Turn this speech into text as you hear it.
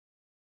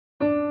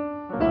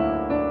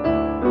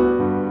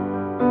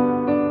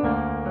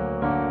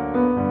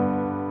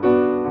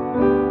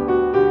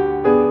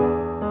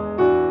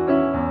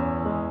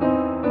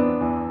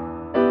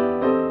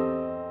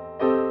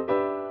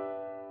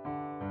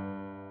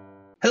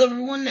Hello,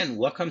 everyone, and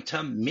welcome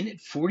to minute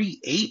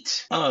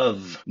 48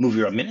 of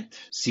MovieRob Minute,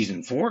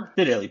 Season 4,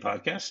 the daily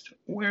podcast,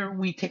 where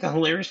we take a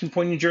hilarious and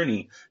poignant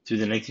journey through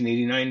the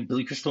 1989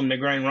 Billy Crystal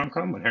Meg Ryan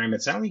rom-com When Harry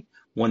Met Sally,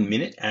 1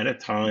 minute at a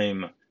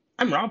time.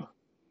 I'm Rob,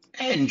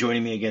 and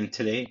joining me again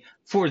today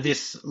for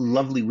this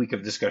lovely week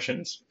of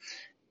discussions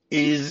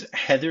is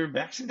Heather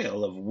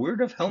Baxendale of Word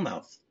of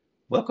Hellmouth.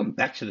 Welcome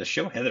back to the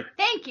show, Heather.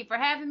 Thank you for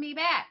having me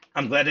back.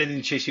 I'm glad I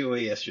didn't chase you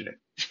away yesterday.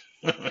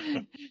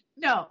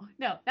 No,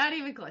 not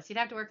even close. You'd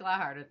have to work a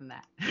lot harder than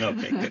that.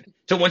 Okay, good.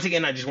 So once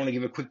again, I just want to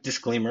give a quick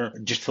disclaimer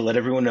just to let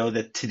everyone know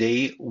that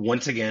today,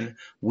 once again,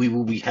 we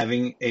will be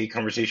having a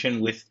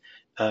conversation with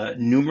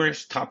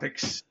numerous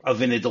topics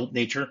of an adult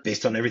nature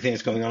based on everything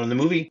that's going on in the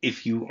movie.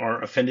 If you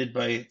are offended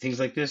by things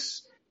like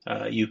this,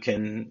 you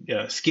can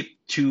skip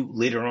to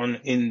later on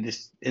in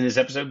this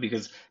episode,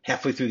 because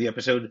halfway through the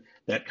episode,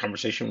 that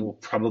conversation will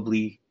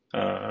probably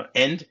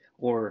end,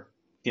 or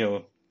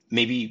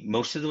maybe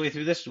most of the way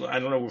through this. I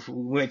don't know.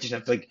 We might just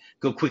have to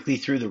go quickly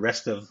through the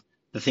rest of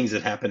the things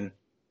that happen,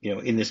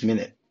 in this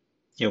minute.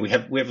 We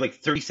have like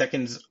 30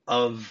 seconds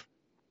of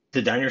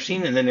the diner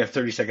scene, and then we have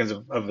 30 seconds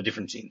of a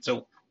different scene.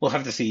 So we'll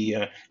have to see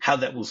how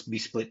that will be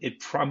split.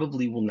 It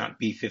probably will not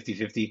be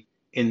 50-50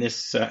 in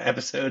this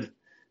episode.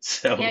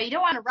 So yeah, you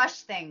don't want to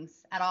rush things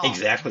at all.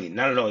 Exactly.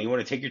 Not at all. You want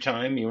to take your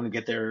time. You want to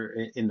get there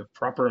in the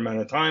proper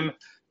amount of time.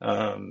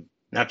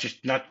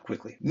 Not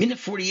quickly. Minute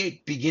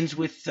 48 begins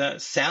with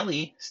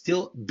Sally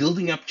still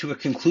building up to a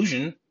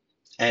conclusion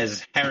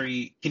as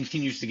Harry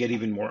continues to get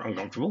even more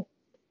uncomfortable,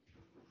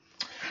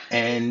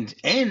 and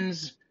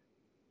ends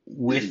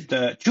with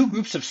two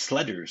groups of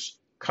sledders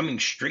coming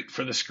straight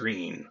for the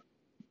screen.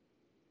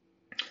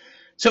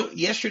 So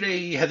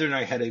yesterday, Heather and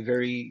I had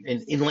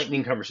an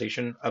enlightening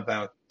conversation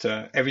about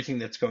everything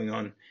that's going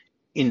on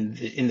in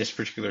this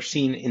particular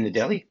scene in the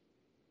deli.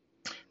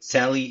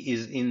 Sally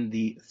is in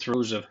the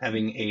throes of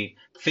having a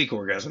fake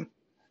orgasm,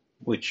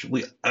 which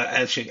we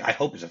actually, I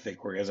hope is a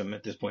fake orgasm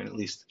at this point, at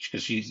least,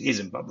 because she is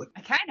in public.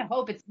 I kind of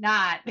hope it's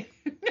not.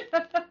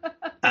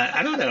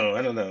 I don't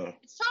know.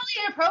 It's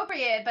totally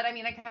inappropriate, but I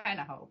mean, I kind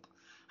of hope.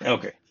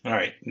 Okay. All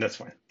right. That's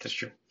fine. That's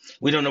true.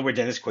 We don't know where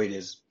Dennis Quaid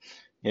is.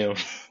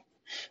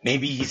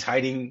 Maybe he's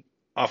hiding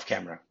off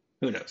camera.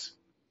 Who knows?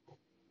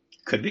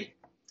 Could be.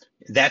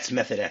 That's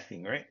method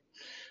acting, right?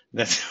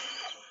 That's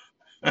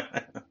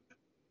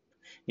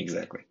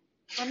exactly.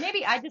 Or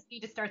maybe I just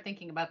need to start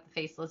thinking about the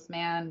faceless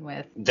man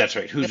with. That's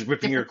right. Who's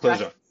ripping your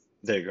clothes off?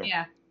 There you go.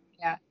 Yeah.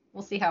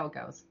 We'll see how it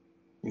goes.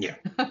 Yeah.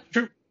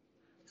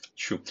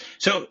 True.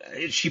 So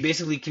she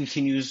basically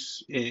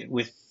continues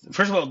with.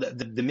 First of all,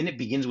 the minute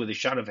begins with a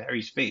shot of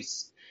Harry's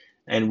face,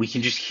 and we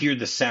can just hear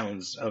the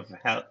sounds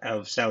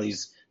of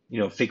Sally's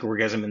fake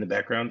orgasm in the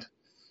background,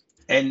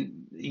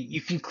 and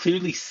you can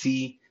clearly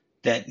see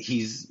that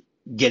he's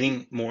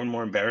getting more and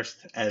more embarrassed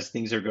as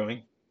things are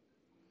going.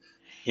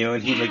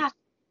 And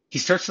he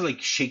starts to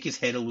shake his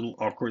head a little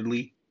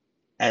awkwardly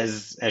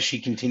as she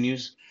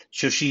continues.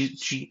 So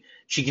she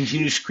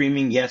continues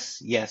screaming,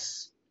 yes,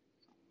 yes,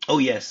 oh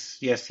yes,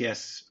 yes,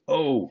 yes,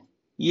 oh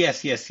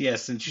yes, yes,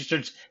 yes, and she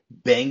starts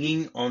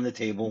banging on the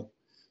table,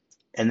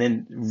 and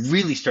then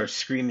really starts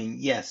screaming,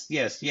 yes,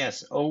 yes,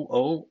 yes,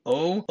 oh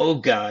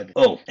God,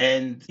 oh.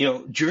 And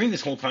during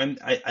this whole time,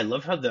 I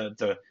love how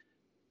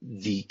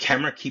the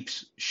camera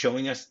keeps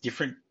showing us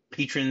different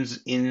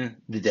patrons in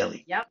the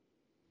deli. Yep.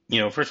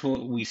 First of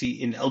all, we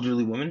see an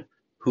elderly woman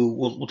who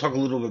we'll talk a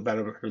little bit about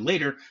her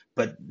later,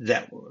 but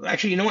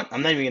actually, you know what?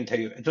 I'm not even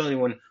going to tell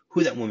anyone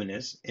who that woman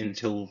is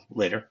until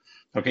later.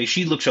 Okay,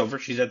 she looks over.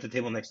 She's at the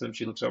table next to them.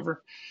 She looks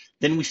over.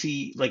 Then we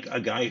see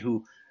a guy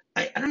who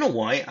I don't know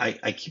why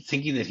I keep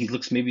thinking that he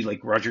looks maybe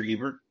like Roger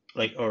Ebert,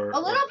 or a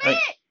little bit,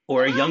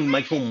 or a young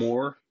Michael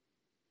Moore.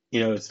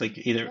 It's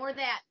either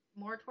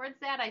more towards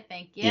that, I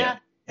think. Yeah.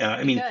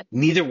 I mean,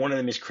 neither one of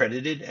them is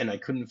credited, and I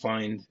couldn't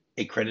find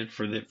a credit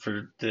for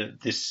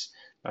this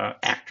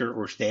actor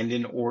or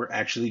stand-in or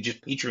actually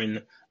just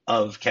patron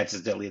of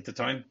Katz's Deli at the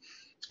time.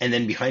 And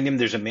then behind him,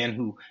 there's a man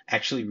who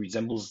actually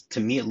resembles, to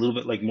me, a little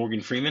bit like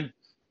Morgan Freeman,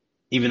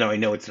 even though I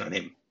know it's not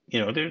him.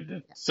 And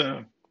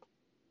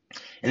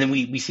then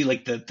we see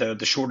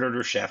the short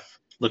order chef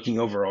looking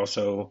over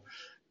also,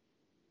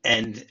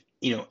 and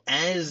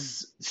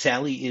as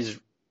Sally is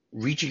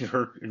reaching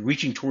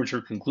towards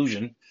her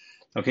conclusion.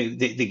 Okay,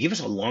 they give us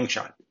a long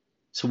shot,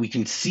 so we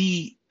can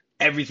see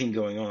everything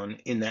going on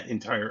in that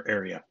entire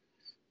area.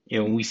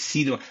 We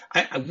see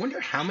I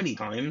wonder how many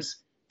times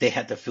they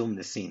had to film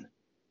this scene,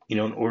 in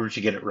order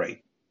to get it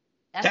right.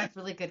 That's a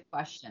really good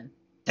question.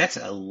 That's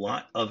a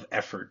lot of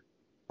effort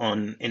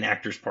on an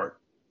actor's part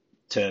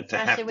to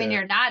especially have to. When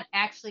you're not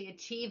actually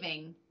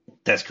achieving.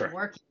 That's correct.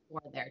 Working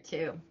for there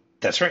too.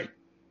 That's right.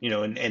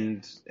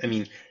 And I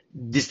mean,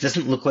 this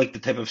doesn't look like the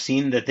type of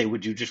scene that they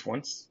would do just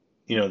once.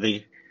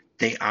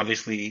 They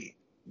obviously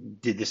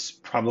did this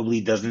probably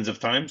dozens of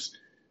times.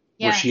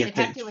 Yeah, where she had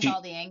to with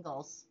all the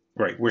angles.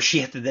 Right, where she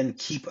had to then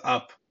keep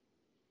up,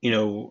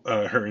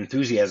 her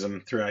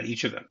enthusiasm throughout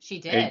each of them. She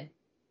did.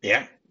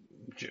 Yeah.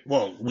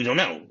 Well, we don't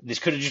know. This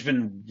could have just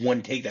been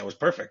one take that was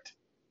perfect.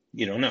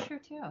 You don't know. True,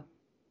 too.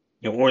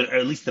 Or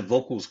at least the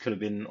vocals could have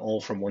been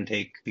all from one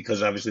take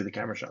because obviously the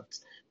camera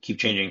shots keep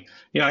changing.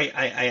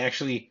 I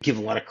actually give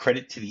a lot of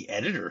credit to the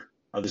editor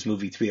of this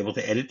movie to be able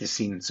to edit this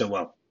scene so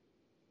well.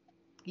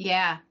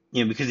 Yeah.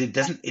 Because it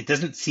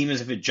doesn't seem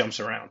as if it jumps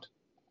around.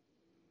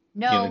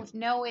 No,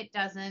 it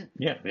doesn't.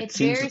 Yeah, it's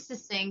very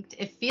succinct.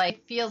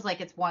 It feels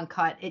like it's one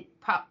cut.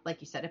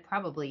 Like you said, it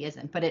probably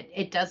isn't, but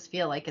it does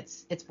feel like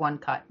it's one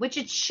cut, which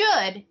it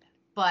should,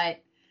 but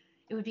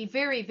it would be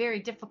very, very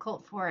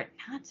difficult for it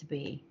not to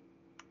be.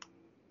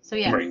 So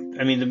yeah. Right.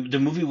 I mean, the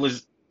movie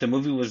was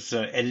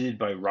edited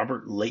by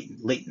Robert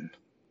Layton,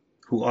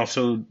 who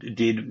also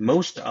did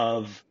most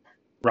of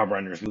Rob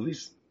Reiner's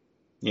movies.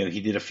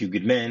 He did A Few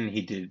Good Men,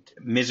 he did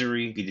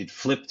Misery, he did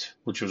Flipped,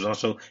 which was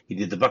also, he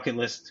did The Bucket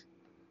List.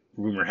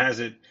 Rumor has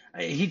it,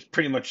 he's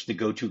pretty much the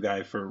go-to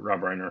guy for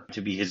Rob Reiner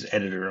to be his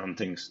editor on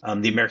things.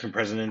 The American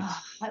President,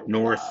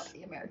 North. Love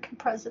The American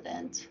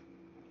President.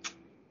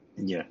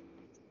 Yeah.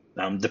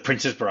 The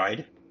Princess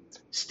Bride,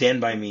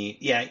 Stand By Me.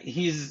 Yeah,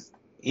 he's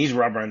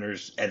Rob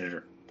Reiner's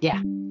editor.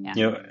 Yeah.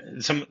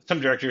 Some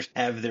directors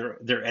have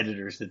their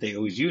editors that they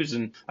always use,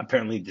 and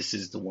apparently this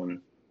is the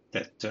one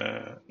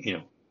that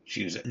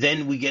she uses.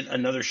 Then we get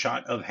another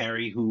shot of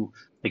Harry who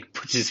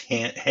puts his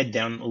head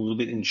down a little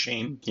bit in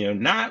shame.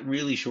 Not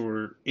really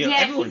sure.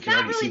 Everyone can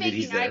already see that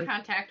he's there. He's not really making eye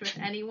contact with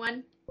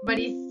anyone, but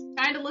he's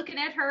kind of looking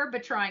at her,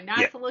 but trying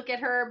not to look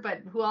at her.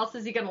 But who else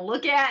is he going to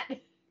look at?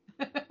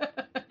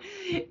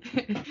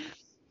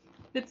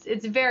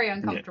 It's very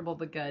uncomfortable,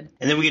 but good.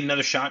 And then we get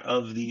another shot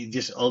of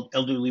this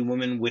elderly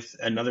woman with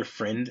another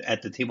friend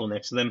at the table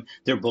next to them.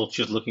 They're both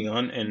just looking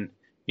on and,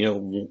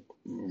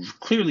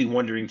 clearly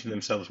wondering to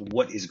themselves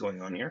what is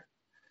going on here.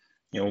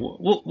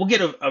 We'll get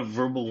a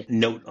verbal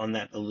note on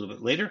that a little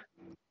bit later,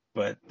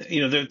 but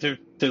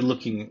they're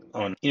looking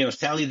on.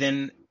 Sally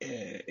then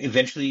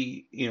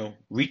eventually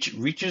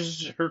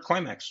reaches her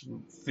climax,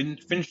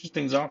 finishes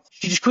things off.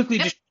 She just quickly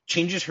just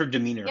changes her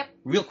demeanor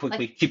real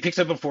quickly. She picks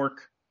up a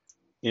fork.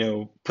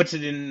 Puts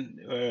it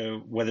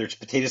in, whether it's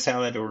potato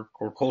salad or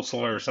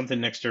coleslaw or something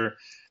next to her,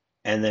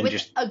 and then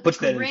just puts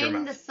that into her mouth. With a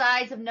grin the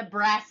size of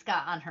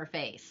Nebraska on her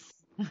face.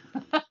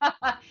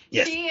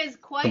 Yes, she is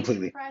quite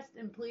impressed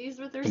and pleased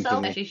with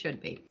herself, as she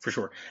should be. For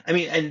sure. I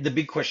mean, and the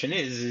big question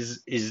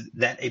is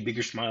that a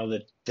bigger smile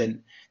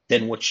than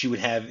what she would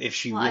have if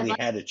she really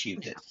had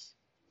achieved it,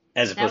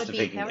 as opposed to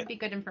faking it? That would be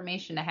good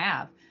information to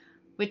have,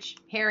 which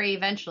Harry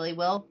eventually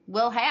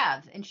will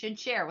have and should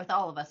share with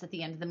all of us at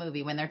the end of the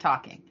movie when they're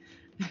talking.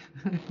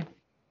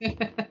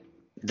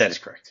 That is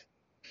correct.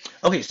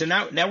 Okay, so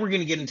now we're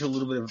going to get into a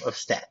little bit of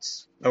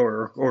stats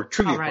or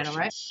trivia questions,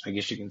 right. I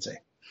guess you can say.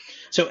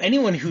 So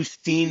anyone who's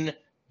seen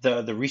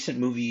the recent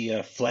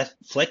movie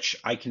Fletch,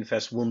 I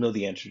confess, will know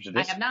the answer to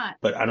this. I have not,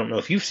 but I don't know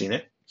if you've seen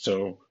it.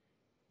 So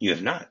you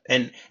have not,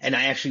 and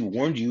I actually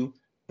warned you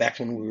back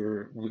when we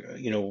were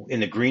in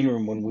the green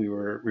room when we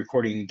were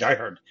recording Die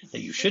Hard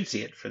that you should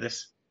see it for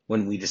this.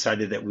 When we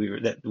decided that we were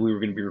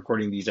going to be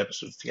recording these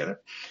episodes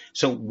together.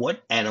 So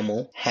what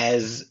animal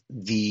has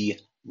the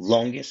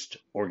longest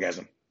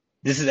orgasm?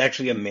 This is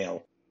actually a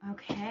male.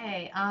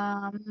 Okay.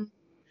 I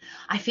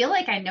feel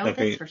like I know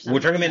this for some reason. We're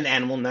talking about an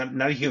animal,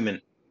 not a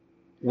human.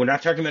 We're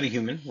not talking about a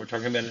human. We're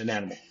talking about an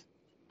animal.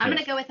 I'm going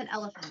to go with an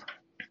elephant,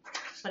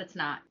 but it's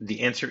not.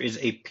 The answer is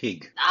a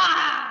pig.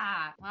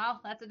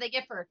 Well, that's what they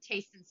get for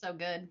tasting so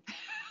good.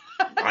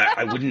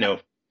 I wouldn't know.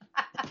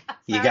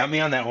 You got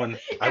me on that one.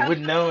 I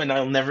wouldn't know, and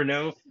I'll never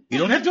know. You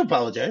don't have to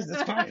apologize.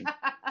 That's fine.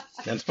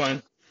 That's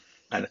fine.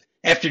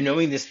 After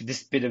knowing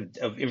this bit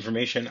of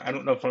information, I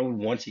don't know if I would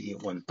want to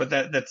eat one, but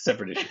that's a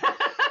separate issue.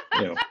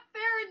 Fair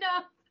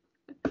enough.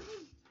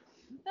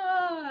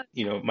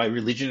 My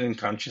religion and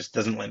conscience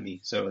doesn't let me,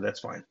 so that's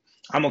fine.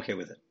 I'm okay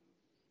with it.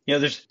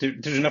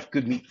 There's enough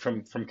good meat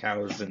from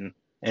cows and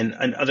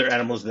other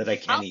animals that I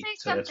can eat,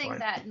 so that's fine. I'll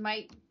say something that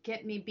might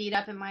get me beat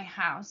up in my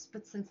house,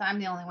 but since I'm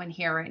the only one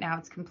here right now,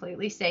 it's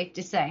completely safe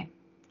to say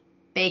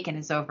bacon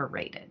is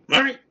overrated.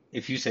 All right,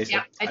 if you say so.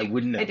 Yeah, I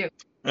wouldn't know.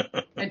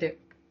 I do.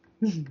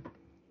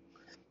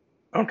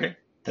 Okay,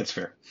 that's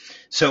fair.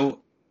 So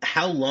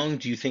how long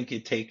do you think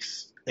it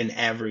takes an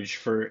average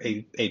for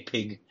a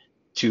pig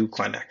to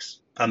climax?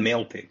 A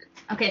male pig.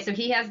 Okay, so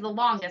he has the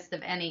longest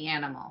of any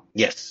animal.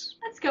 Yes.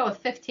 Let's go with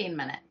 15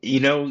 minutes.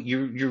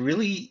 You're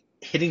really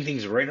hitting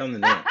things right on the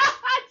nail.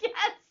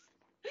 Yes.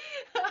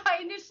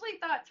 I initially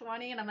thought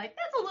 20, and I'm like,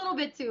 that's a little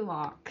bit too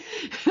long.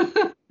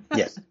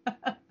 Yes.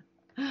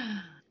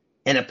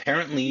 And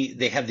apparently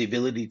they have the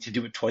ability to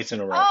do it twice in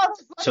a row. Oh,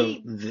 so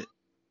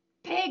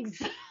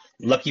pigs.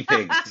 Lucky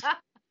pigs.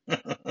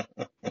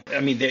 I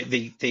mean,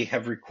 they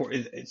have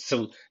recorded.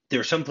 So there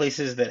are some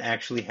places that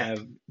actually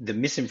have the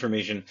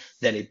misinformation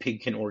that a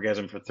pig can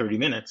orgasm for 30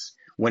 minutes,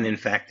 when in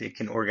fact it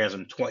can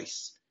orgasm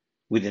twice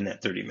within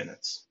that 30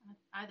 minutes.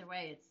 Either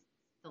way, it's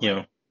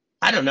delightful.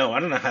 I don't know. I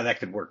don't know how that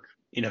could work.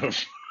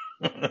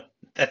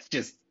 That's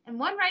just. And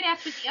one right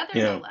after the other,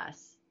 no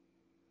less.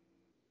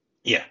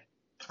 Yeah.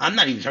 I'm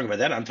not even talking about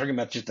that. I'm talking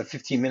about just the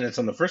 15 minutes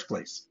on the first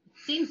place.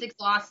 Seems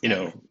exhausting,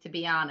 to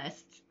be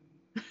honest.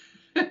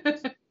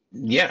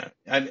 Yeah,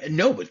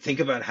 no, but think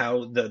about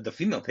how the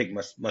female pig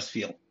must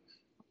feel.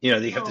 You know,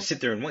 they have to Oh,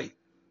 sit there and wait.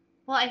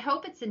 well, I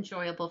hope it's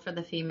enjoyable for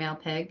the female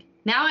pig.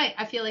 Now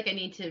I feel like I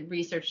need to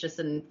research this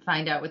and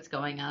find out what's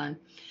going on.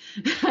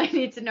 I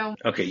need to know.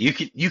 Okay, you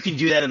can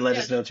do that and let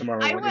us Yes, know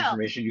tomorrow I what will,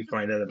 information you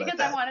find out about because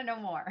I that. want to know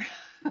more.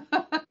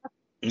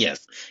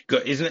 Yes,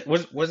 isn't it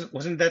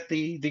wasn't that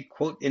the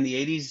quote in the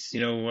 80s?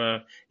 You know,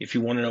 if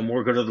you want to know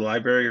more, go to the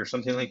library or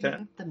something like that.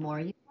 The more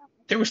you.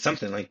 There was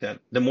something like that.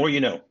 The more you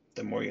know,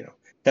 the more you know.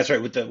 That's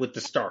right, with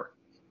the star,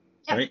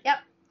 Yep, right? yep.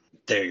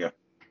 There you go.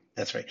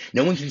 That's right.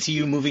 No one can see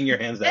you moving your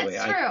hands that way.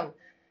 That's I can. true.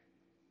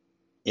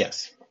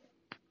 Yes.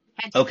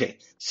 Hence the Okay.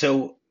 tips.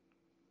 So,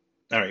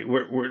 all right,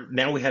 we're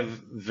now we have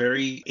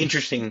very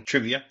interesting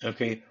trivia.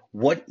 Okay.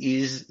 What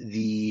is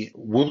the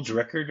world's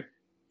record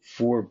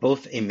for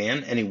both a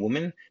man and a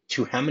woman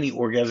to how many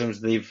orgasms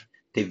they've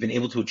been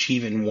able to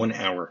achieve in 1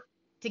 hour?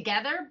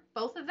 Together,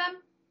 both of them?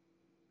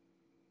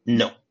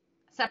 No.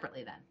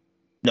 Separately, then.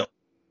 No.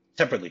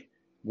 Separately.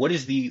 What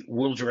is the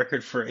world's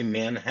record for a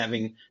man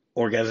having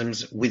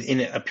orgasms within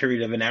a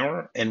period of an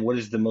hour? And what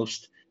is the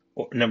most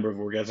number of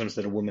orgasms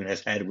that a woman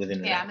has had within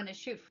an Okay, I'm hour? going to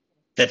shoot.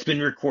 That's been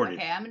recorded.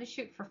 Okay, I'm going to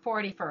shoot for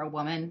 40 for a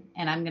woman,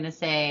 and I'm going to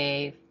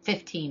say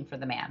 15 for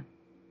the man.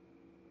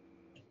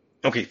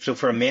 Okay, so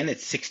for a man,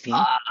 it's 16.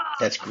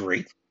 That's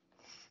great.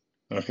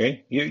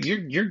 Okay,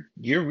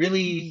 you're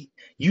really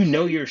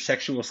your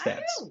sexual I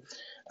stats. do.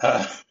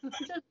 Uh,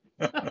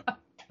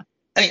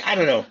 I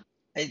don't know.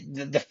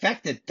 The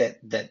fact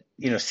that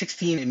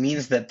 16, it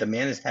means that the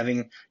man is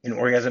having an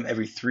orgasm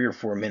every 3 or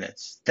 4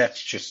 minutes.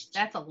 That's just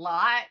That's a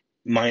lot.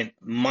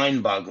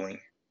 mind-boggling,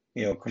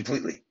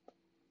 completely.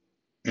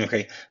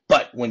 Okay,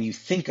 but when you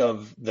think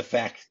of the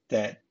fact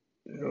that,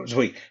 so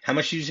wait, how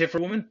much did you say for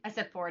a woman? I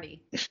said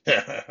 40.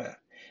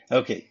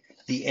 Okay,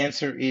 the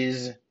answer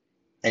is,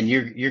 and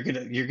you're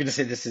gonna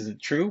say this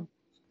isn't true.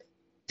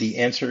 The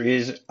answer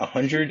is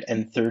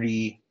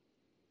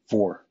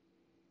 134.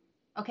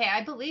 Okay,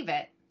 I believe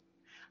it.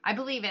 I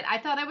believe it. I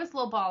thought I was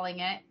lowballing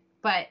it,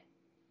 but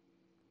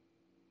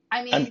I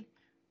Um, mean,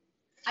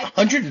 I've heard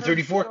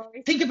 134.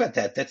 stories. Think about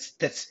that. That's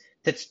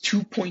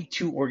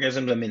 2.2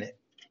 orgasms a minute.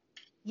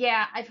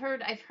 Yeah, I've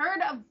heard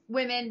of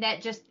women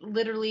that just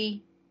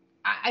literally.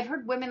 I've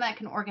heard women that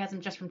can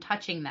orgasm just from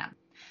touching them.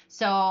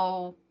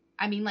 So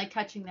I mean, like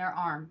touching their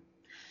arm.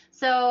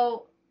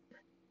 So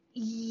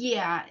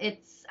yeah,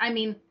 it's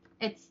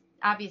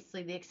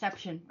obviously the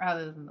exception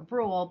rather than the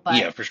rule, but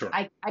Yeah, for sure.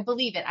 I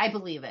believe it. I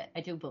believe it. I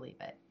do believe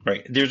it.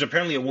 Right. There's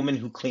apparently a woman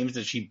who claims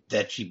that she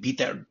beat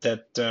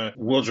that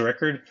world's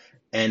record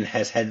and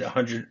has had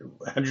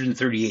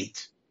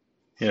 138.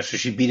 So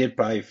she beat it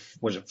by,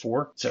 was it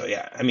 4? So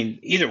yeah, I mean,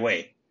 either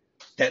way,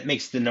 that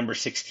makes the number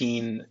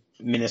 16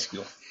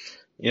 minuscule.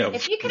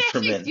 If you could For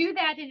actually men. do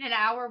that in an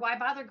hour, why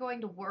bother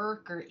going to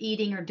work or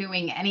eating or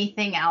doing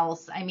anything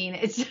else? I mean,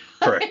 it's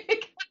Correct.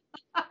 like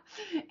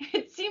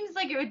it seems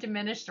like it would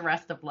diminish the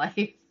rest of life.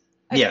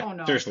 I Yeah, don't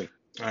know. seriously.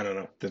 I don't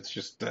know. That's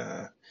just,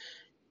 I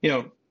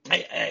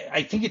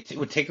think it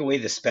would take away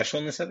the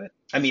specialness of it.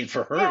 I mean,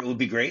 for her, Yeah, it would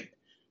be great,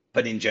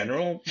 but in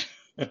general,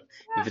 if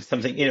it's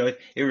something, it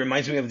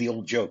reminds me of the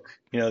old joke,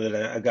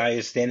 that a guy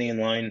is standing in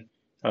line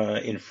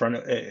in front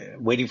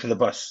of, waiting for the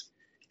bus,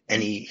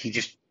 and he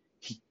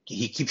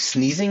keeps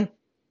sneezing,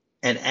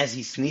 and as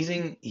he's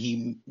sneezing,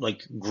 he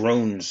like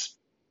groans,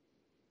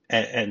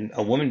 and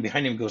a woman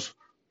behind him goes,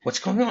 "What's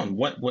going on?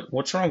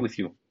 What's wrong with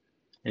you?"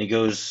 And he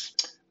goes,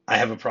 "I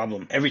have a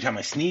problem. Every time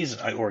I sneeze,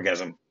 I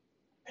orgasm."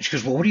 And she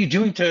goes, "Well, what are you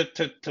doing to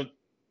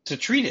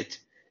treat it?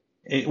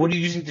 What are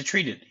you using to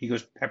treat it?" He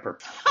goes, "Pepper."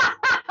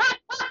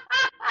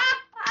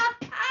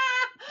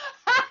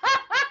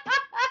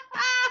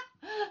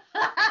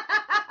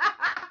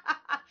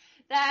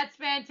 That's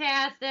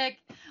fantastic.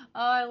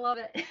 Oh, I love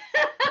it.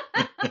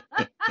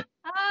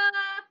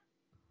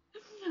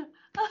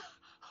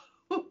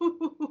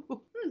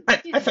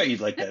 I thought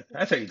you'd like that.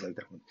 I thought you'd like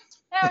that one.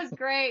 That was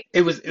great.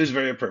 It was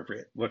very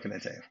appropriate. What can I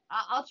tell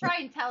I'll try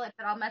and tell it,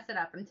 but I'll mess it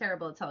up. I'm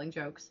terrible at telling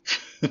jokes.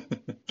 you?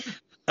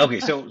 Okay,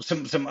 so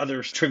some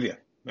other trivia.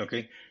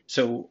 Okay,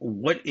 so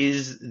what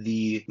is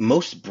the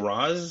most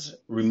bras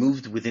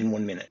removed within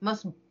 1 minute?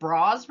 Most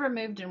bras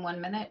removed in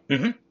 1 minute.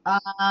 Hmm.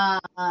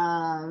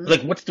 Um,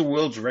 Like, what's the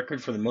world's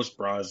record for the most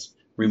bras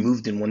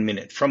removed in 1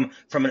 minute on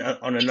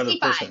another 65.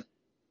 person?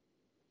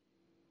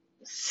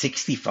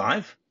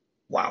 65?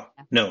 Wow.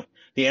 No,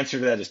 the answer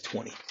to that is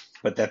 20.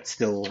 But that's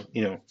still,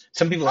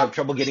 some people have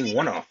trouble getting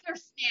one off. They're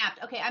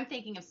snapped. Okay, I'm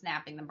thinking of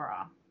snapping the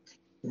bra.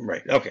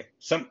 Right. Okay.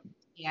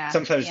 Yeah.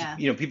 Sometimes, Yeah.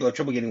 people have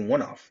trouble getting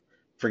one off.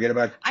 Forget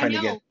about I trying to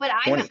know, get but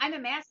 20. I'm a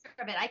master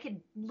of it. I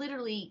could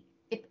literally,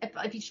 if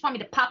you just want me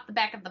to pop the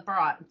back of the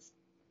bra, it's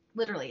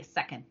literally a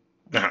second.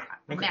 Uh-huh.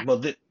 Okay.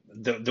 Well,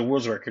 the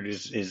world's record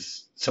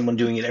is someone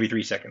doing it every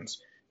 3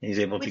 seconds, and he's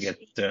able to get.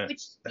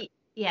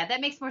 Yeah,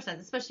 that makes more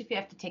sense, especially if you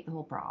have to take the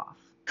whole bra off.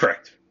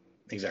 Correct.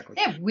 Exactly.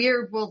 They have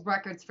weird world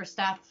records for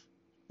stuff.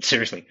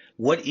 Seriously,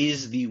 what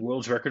is the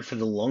world's record for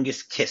the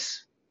longest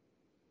kiss?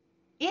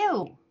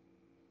 Ew.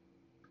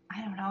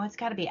 I don't know. It's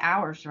got to be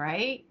hours,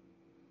 right?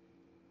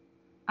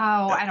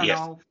 Oh, I don't Yes,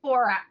 know,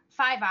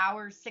 5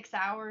 hours, 6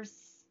 hours.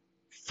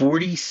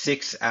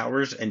 46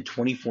 hours and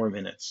 24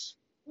 minutes.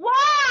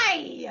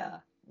 Why?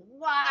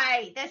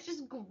 Why? That's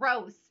just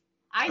gross.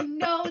 I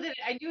knew that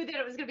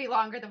it was going to be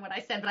longer than what I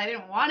said, but I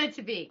didn't want it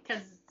to be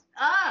because,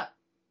 uh,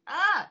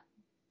 uh.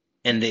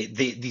 And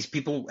these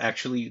people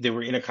actually, they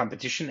were in a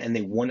competition and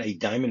they won a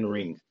diamond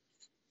ring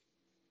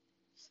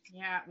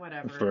Yeah,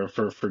 whatever.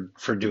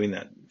 for doing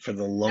that for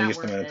the Not longest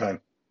worth amount of it.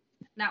 time.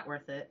 Not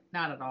worth it.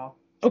 Not at all.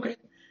 Okay.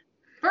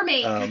 For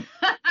me, Um,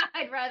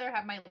 I'd rather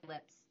have my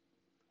lips.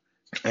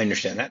 I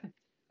understand that.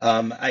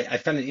 I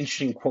found an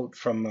interesting quote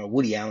from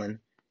Woody Allen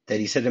that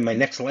he said, "In my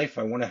next life,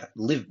 I want to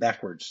live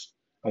backwards.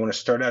 I want to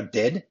start out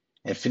dead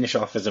and finish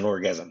off as an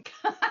orgasm."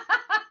 Oh,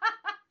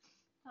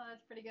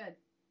 that's pretty good.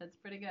 That's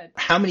pretty good.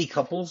 How many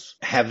couples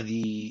have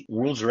the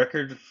world's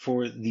record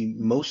for the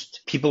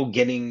most people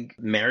getting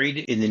married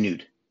in the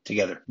nude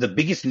together? The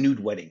biggest nude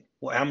wedding.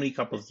 Well, how many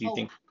couples do you Oh,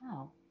 think?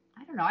 oh,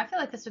 I don't know. I feel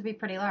like this would be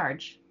pretty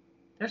large.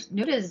 There's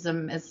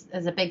nudism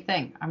is a big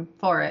thing. I'm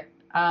for it.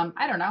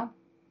 I don't know.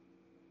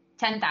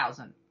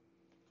 10,000.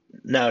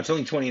 No, it's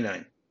only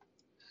 29.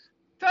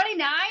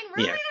 29?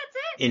 Really? Yeah.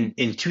 That's it?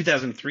 In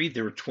 2003,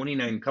 there were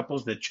 29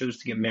 couples that chose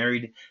to get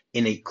married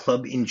in a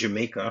club in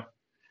Jamaica,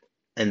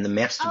 and the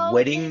masked Oh,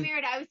 getting wedding.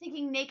 married. I was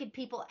thinking naked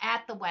people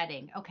at the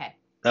wedding. Okay.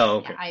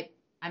 Oh, Yeah, okay. I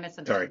Sorry.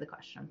 misunderstood the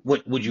question.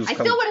 What would you have I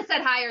still come? would have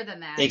said higher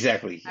than that.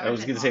 Exactly. I I would have was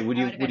been going to say, wrong. I would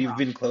have would been you have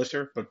wrong. been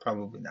closer? But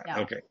probably not. No.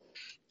 Okay.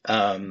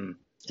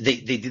 They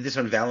did this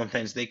on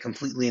Valentine's Day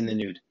completely in the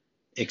nude,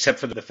 except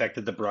for the fact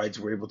that the brides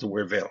were able to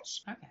wear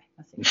veils. Okay.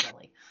 That seems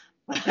silly.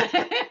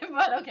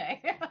 But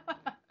okay.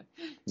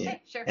 Yeah.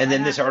 Hey, sure. And Why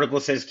then this not? article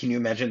says, "Can you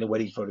imagine the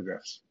wedding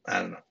photographs?"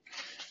 I don't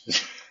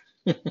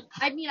know.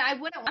 I mean, I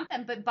wouldn't want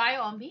them, but by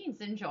all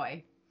means,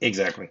 enjoy.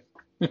 Exactly.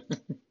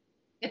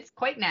 It's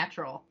quite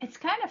natural. It's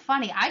kind of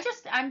funny.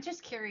 I'm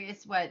just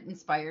curious what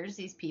inspires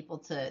these people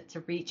to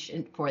reach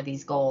for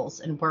these goals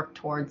and work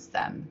towards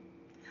them.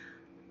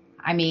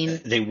 I mean,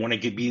 They want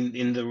to be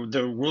in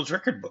the world's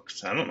record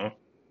books. I don't know.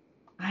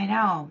 I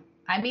know.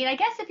 I mean, I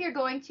guess if you're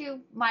going to,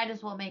 might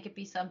as well make it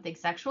be something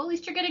sexual. At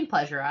least you're getting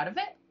pleasure out of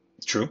it.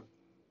 True.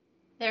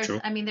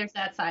 True. There's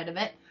that side of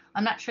it.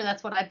 I'm not sure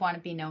that's what I'd want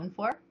to be known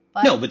for,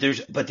 No, but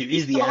but there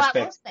is the people at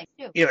aspect. most things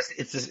too.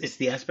 It's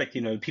the aspect.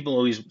 People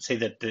always say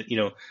that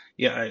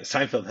yeah,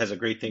 Seinfeld has a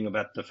great thing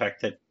about the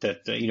fact that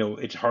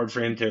it's hard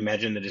for him to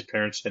imagine that his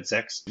parents had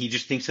sex. He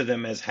just thinks of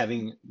them as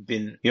having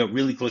been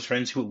really close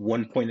friends who at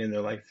one point in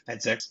their life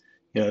had sex.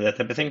 That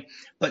type of thing.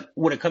 But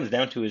what it comes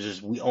down to is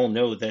we all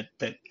know that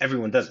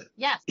everyone does it.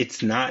 Yes.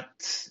 It's not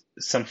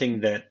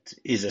something that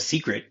is a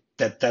secret.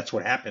 That's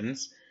what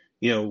happens.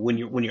 When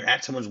you're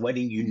at someone's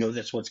wedding,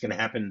 that's what's going to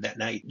happen that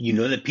night. You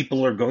know that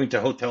people are going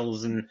to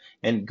hotels and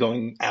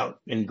going out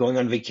and going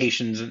on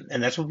vacations,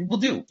 and that's what people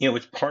do.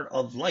 It's part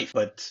of life.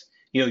 But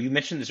you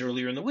mentioned this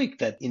earlier in the week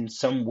that in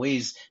some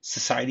ways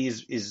society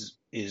is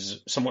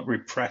somewhat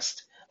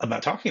repressed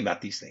about talking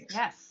about these things.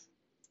 Yes.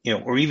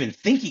 Or even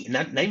thinking,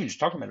 not even just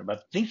talking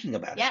about thinking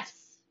about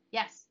Yes. it.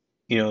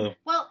 Yes.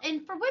 Well,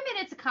 and for women,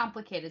 it's a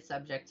complicated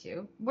subject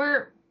too.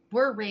 We're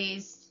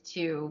raised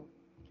to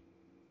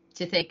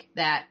think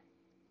that,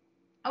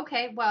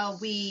 okay, well,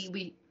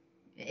 we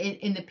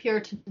in the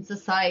Puritan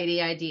society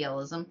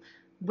idealism,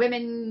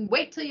 women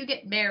wait till you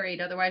get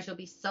married, otherwise you'll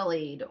be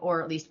sullied,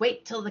 or at least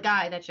wait till the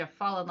guy that you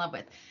fall in love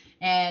with.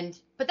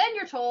 But then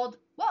you're told,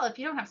 well, if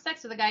you don't have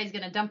sex with a guy, he's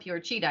going to dump you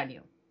or cheat on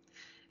you.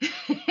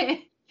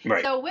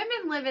 right. So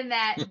women live in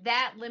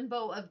that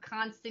limbo of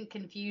constant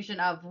confusion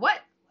of what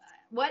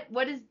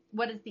is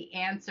the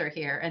answer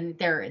here, and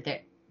they're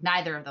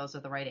neither of those are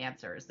the right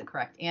answer, is the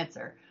correct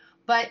answer,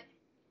 but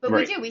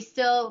right. we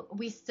still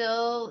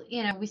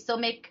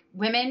make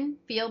women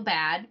feel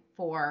bad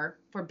for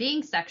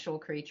being sexual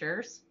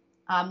creatures.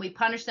 We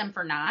punish them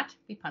for not.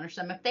 We punish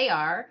them if they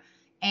are,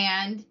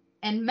 and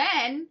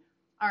men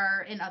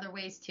are in other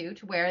ways too,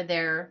 to where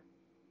they're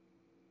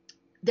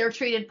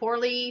treated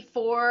poorly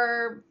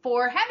for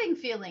having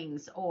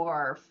feelings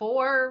or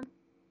for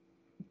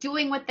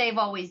doing what they've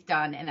always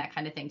done and that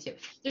kind of thing too.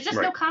 There's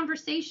just no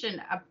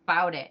conversation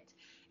about it,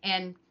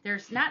 and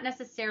there's not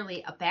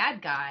necessarily a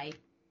bad guy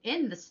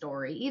in the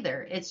story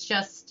either. It's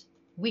just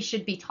we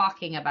should be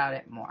talking about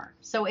it more,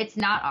 so it's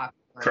not awkward.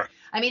 Correct.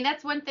 I mean,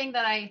 that's one thing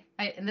that I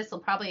and this will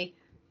probably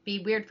be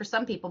weird for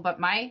some people, but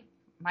my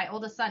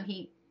oldest son,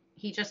 he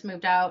just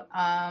moved out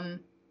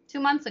 2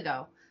 months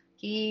ago.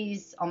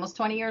 He's almost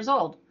 20 years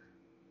old.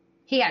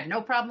 He had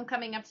no problem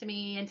coming up to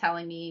me and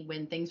telling me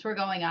when things were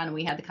going on, and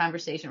we had the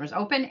conversation. It was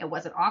open. It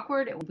wasn't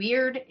awkward. It was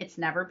weird. It's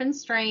never been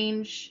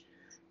strange.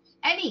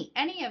 Any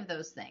of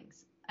those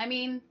things. I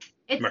mean,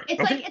 it's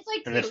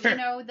like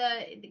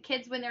the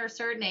kids when they're a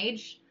certain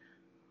age.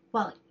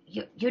 Well,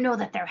 you know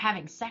that they're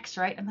having sex,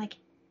 right? I'm like,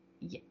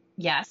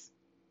 yes,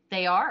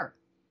 they are.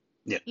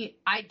 Yeah.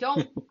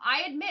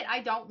 I admit I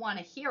don't want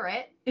to hear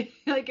it.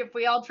 Like if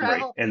we all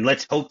travel, right. And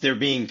let's hope they're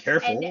being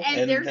careful.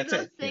 And there's that's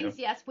those it, things,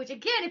 yes. Which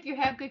again, if you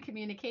have good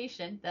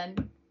communication,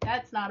 then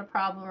that's not a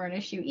problem or an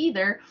issue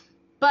either.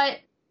 But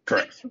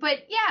correct.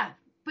 But yeah,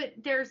 but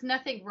there's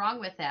nothing wrong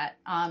with that.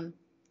 I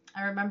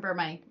remember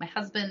my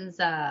husband's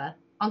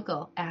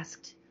uncle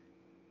asked.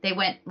 They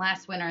went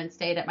last winter and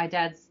stayed at my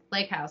dad's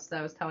lake house that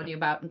I was telling you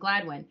about in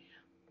Gladwin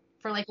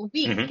for like a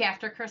week Hmm.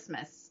 after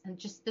Christmas, and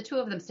just the two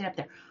of them stayed up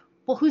there.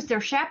 Well, who's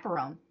their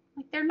chaperone?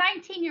 Like, they're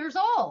 19 years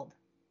old.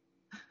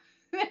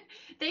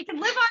 They can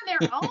live on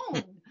their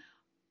own.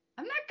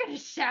 I'm not going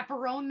to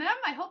chaperone them.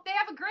 I hope they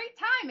have a great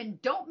time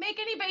and don't make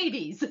any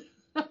babies.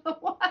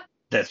 What?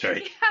 That's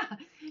right.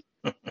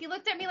 Yeah. He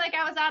looked at me like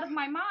I was out of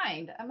my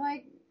mind. I'm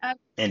like,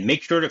 And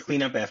make sure to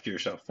clean up after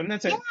yourself, and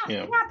that's yeah, it. You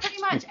know. yeah,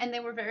 pretty much. And they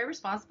were very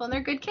responsible, and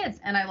they're good kids,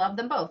 and I love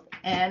them both,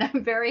 and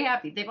I'm very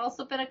happy. They've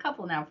also been a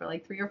couple now for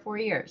like 3 or 4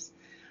 years.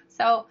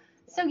 So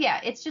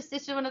yeah, it's just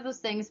one of those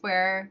things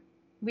where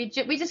we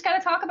just got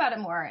to talk about it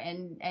more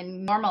and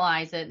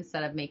normalize it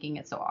instead of making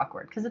it so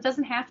awkward, because it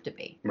doesn't have to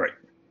be. Right.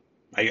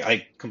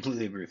 I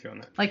completely agree with you on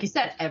that. Like you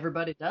said,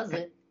 everybody does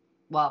it.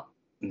 Well,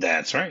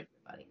 That's right.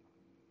 everybody.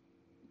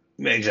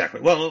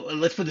 Exactly. Well,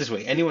 let's put it this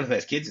way: anyone who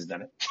has kids has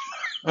done it.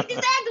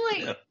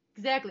 Exactly. Yeah.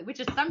 Exactly, which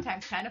is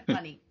sometimes kind of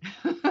funny.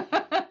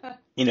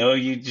 You know,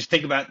 you just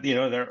think about,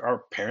 there are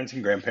parents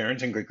and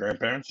grandparents and great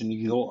grandparents, and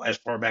you go as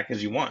far back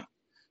as you want.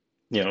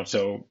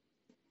 So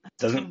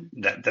that's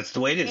the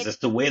way it is. That's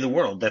the way of the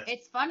world.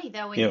 It's funny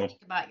though when you you know,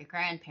 think about your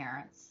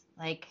grandparents.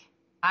 Like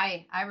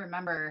I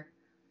remember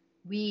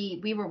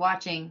we were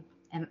watching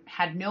and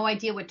had no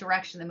idea what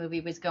direction the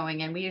movie was going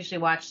in. We usually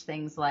watch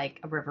things like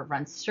A River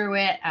Runs Through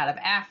It, Out of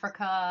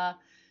Africa,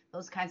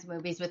 those kinds of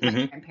movies with my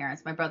hmm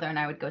grandparents. My brother and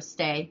I would go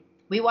stay.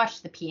 We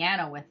watched The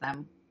Piano with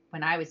them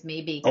when I was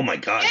maybe oh my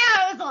God.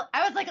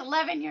 I was like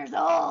 11 years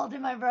old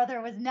and my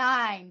brother was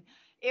 9.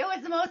 It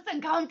was the most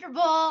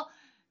uncomfortable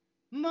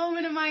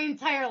moment of my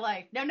entire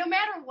life. Now, no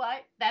matter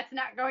what,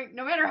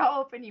 no matter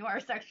how open you are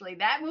sexually,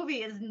 that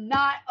movie is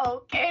not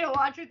okay to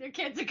watch with your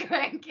kids and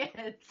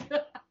grandkids.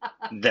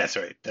 That's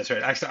right. That's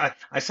right.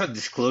 I saw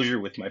Disclosure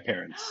with my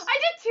parents. I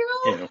did You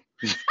too. know,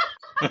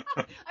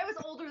 I was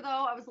older though.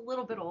 I was a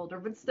little bit older,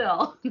 but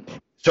still.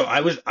 so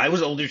I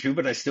was older too,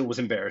 but I still was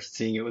embarrassed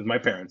seeing it with my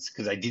parents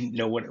because I didn't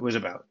know what it was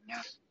about,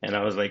 and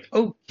I was like,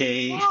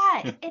 okay.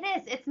 Yeah, it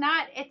is.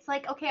 It's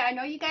like, okay, I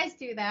know you guys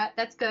do that.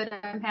 That's good.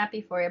 I'm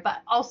happy for you.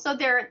 But also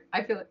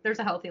I feel like there's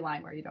a healthy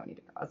line where you don't need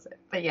to cross it.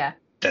 But yeah.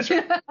 That's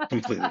right.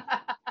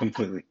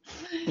 Completely.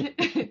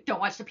 Don't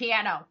watch The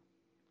Piano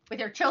with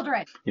your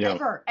children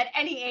ever at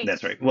any age.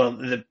 That's right. Well,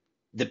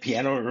 the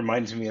piano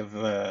reminds me of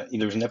there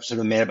was an episode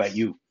of Mad About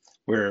You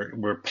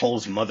where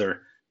Paul's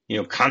mother,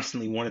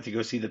 constantly wanted to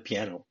go see the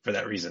piano for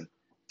that reason.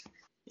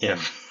 Yeah.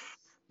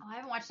 Oh, I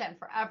haven't watched that in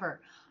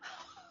forever.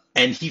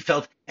 And he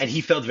felt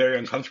very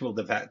uncomfortable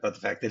about the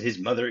fact that his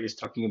mother is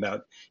talking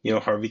about,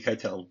 Harvey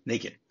Keitel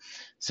naked.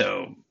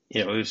 So,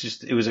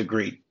 it was a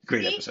great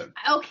episode.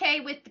 Okay,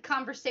 with the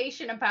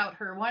conversation about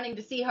her wanting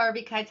to see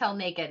Harvey Keitel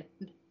naked,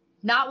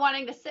 not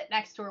wanting to sit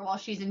next to her while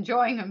she's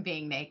enjoying him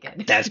being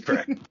naked. That's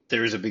correct.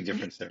 There is a big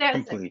difference there.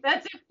 Completely.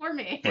 That's it for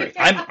me. Right.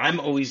 I'm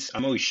always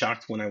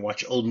shocked when I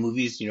watch old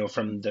movies,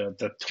 from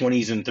the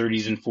 20s and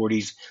 30s and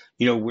 40s,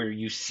 where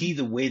you see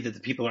the way that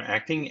the people are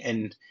acting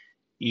and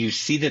you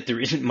see that there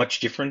isn't much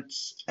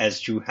difference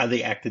as to how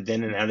they acted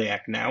then and how they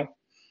act now.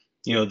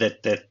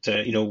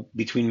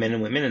 Between men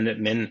and women, and that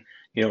men,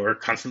 are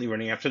constantly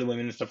running after the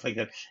women and stuff like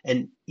that.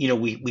 And,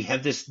 we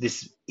have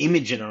this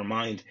image in our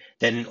mind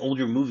that in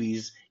older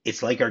movies,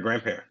 it's like our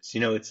grandparents,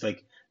 it's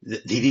like they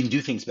didn't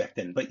do things back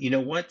then. But you know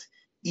what?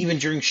 Even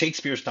during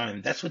Shakespeare's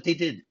time, that's what they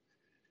did.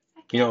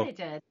 They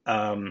did.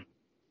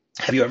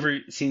 Have you ever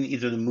seen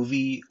either the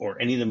movie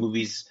or any of the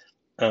movies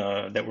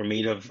that were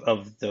made of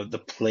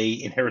the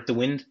play Inherit the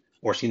Wind,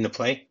 or seen the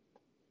play?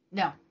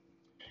 No.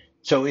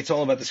 So it's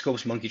all about the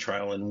Scopes monkey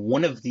trial, and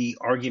one of the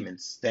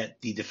arguments that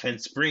the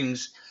defense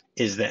brings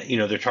is that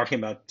they're talking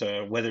about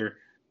whether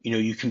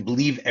you can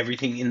believe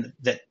everything in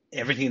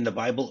the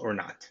Bible or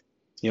not.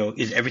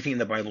 Is everything in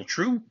the Bible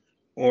true,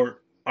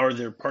 or are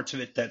there parts of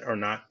it that are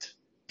not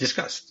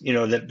discussed?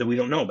 That we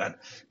don't know about,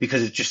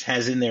 because it just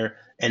has in there,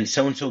 and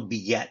so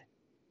beget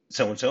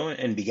so and so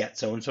and beget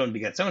so and so and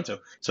beget so and so.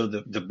 So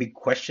the big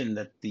question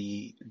that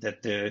the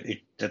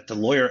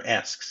lawyer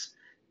asks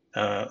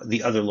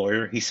the other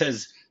lawyer, he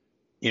says,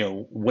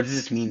 what does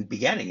this mean,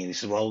 begetting? And he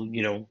says, well,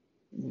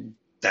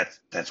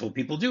 that's what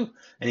people do.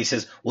 And he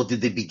says, well,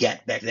 did they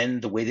beget back then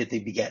the way that they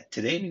beget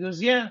today? And he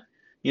goes, yeah,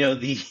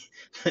 the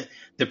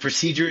the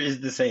procedure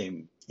is the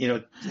same,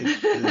 or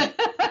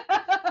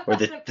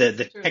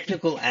the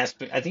technical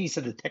aspect. I think he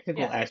said the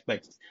technical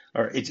aspects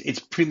are, it's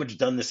pretty much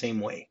done the same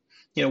way,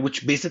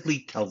 which basically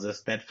tells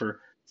us that for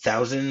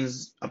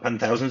thousands upon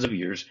thousands of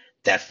years,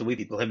 that's the way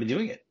people have been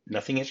doing it.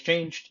 Nothing has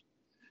changed.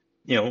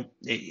 You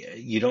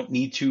don't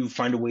need to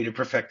find a way to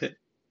perfect it.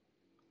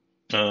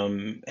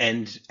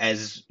 And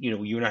as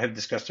you and I have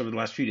discussed over the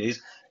last few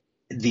days,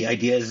 the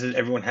idea is that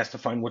everyone has to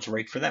find what's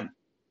right for them.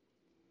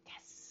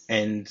 Yes.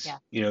 And,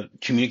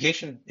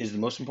 communication is the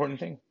most important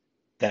thing.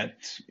 That,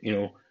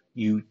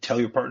 you tell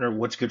your partner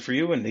what's good for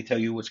you and they tell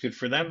you what's good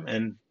for them.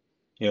 And,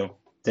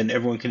 then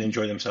everyone can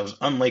enjoy themselves,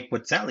 unlike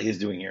what Sally is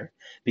doing here,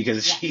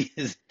 because she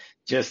is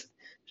just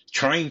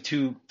trying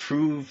to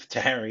prove to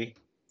Harry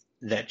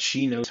that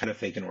she knows how to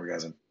fake an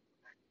orgasm.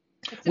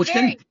 It's a Which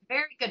then, very,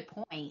 very good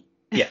point.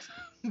 yes,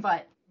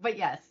 but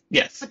yes.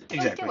 yes, But don't do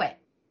exactly. it.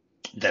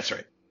 That's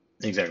right.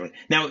 Exactly.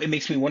 Now it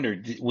makes me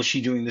wonder: was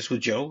she doing this with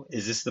Joe?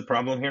 Is this the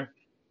problem here?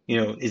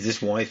 Is this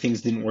why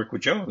things didn't work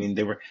with Joe? I mean,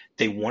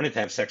 they wanted to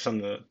have sex on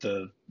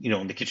the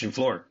on the kitchen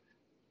floor,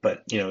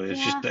 but it's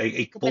just Yeah.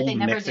 a But they cold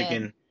never did.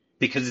 Mexican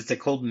because it's a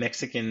cold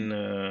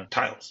Mexican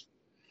tiles.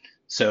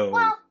 So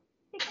Well,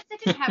 because they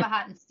didn't have a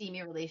hot and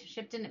steamy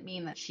relationship didn't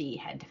mean that she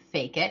had to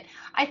fake it.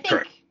 I think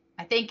correct.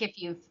 I think if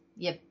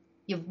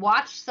you've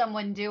watched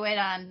someone do it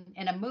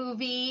in a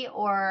movie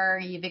or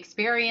you've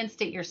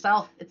experienced it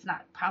yourself, it's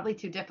not probably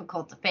too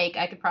difficult to fake.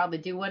 I could probably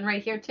do one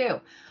right here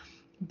too.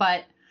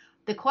 But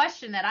the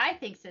question that I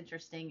think is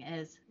interesting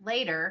is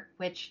later,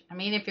 which I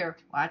mean, if you're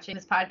watching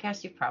this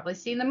podcast, you've probably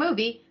seen the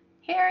movie.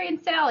 Harry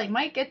and Sally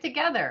might get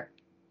together.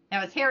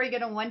 Now, is Harry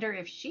going to wonder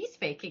if she's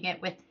faking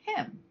it with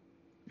him?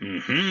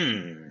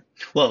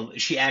 Well,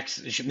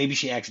 maybe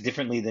she acts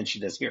differently than she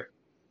does here.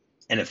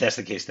 And if that's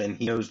the case, then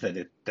he knows but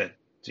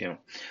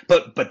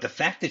the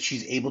fact that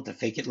she's able to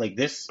fake it like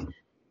this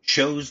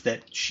shows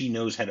that she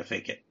knows how to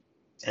fake it.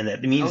 And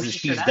that means Oh, that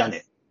she sure she's done does.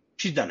 it.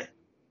 She's done it.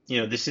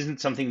 This isn't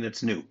something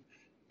that's new.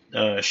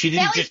 She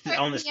didn't Sally just strikes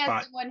on the me as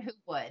spot. someone who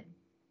would.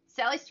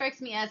 Sally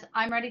strikes me as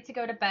I'm ready to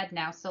go to bed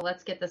now, so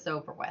let's get this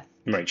over with.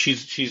 Right.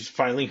 She's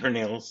filing her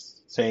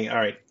nails, saying, "All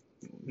right,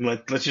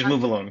 let's just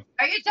move along."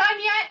 Are you done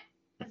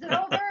yet? Is it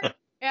over?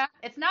 Yeah,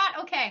 it's not?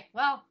 Okay,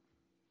 well,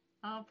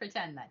 I'll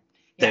pretend then.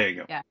 Yeah, There you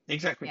go. yeah,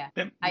 Exactly. yeah.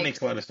 That I makes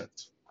a agree. lot of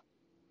sense.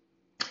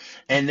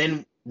 And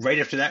then right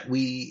after that,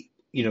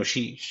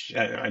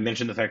 I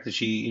mentioned the fact that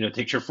she,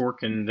 takes her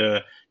fork and,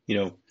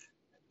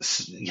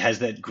 has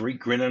that great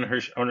grin on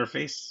her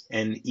face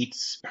and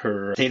eats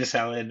her potato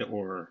salad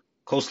or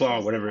coleslaw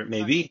or whatever it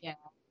may be. Yeah.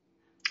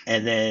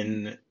 And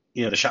then,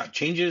 the shot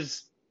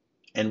changes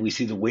and we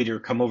see the waiter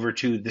come over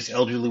to this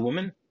elderly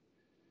woman.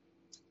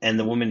 And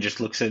the woman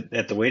just looks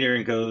at the waiter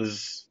and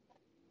goes,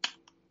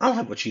 "I'll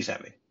have what she's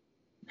having."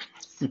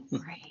 That's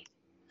great.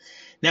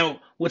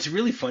 Now, what's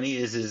really funny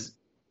is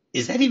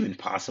that even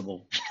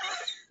possible?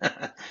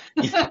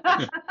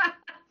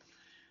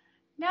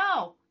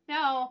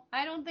 No,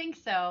 I don't think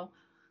so.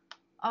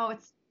 Oh,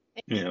 it's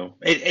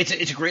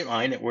It's a great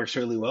line. It works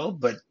really well,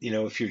 but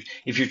if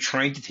you're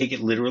trying to take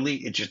it literally,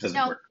 it just doesn't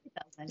no, work. it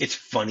doesn't. It's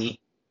funny.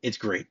 It's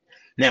great.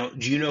 Now,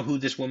 do you know who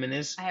this woman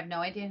is? I have no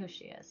idea who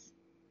she is.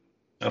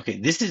 Okay,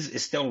 this is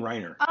Estelle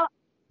Reiner. Oh,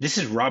 This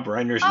is Rob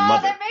Reiner's oh,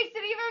 mother. that makes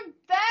it even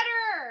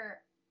better.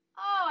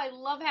 Oh, I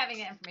love having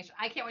that information.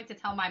 I can't wait to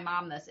tell my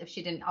mom this if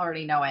she didn't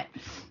already know it.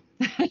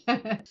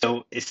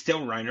 So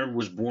Estelle Reiner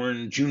was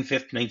born June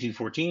 5th,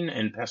 1914,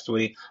 and passed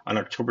away on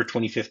October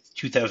 25th,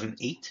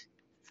 2008.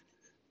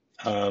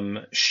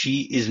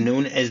 She is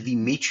known as the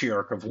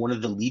matriarch of one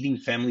of the leading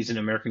families in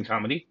American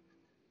comedy.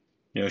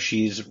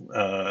 She was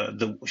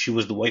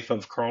the wife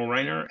of Carl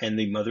Reiner and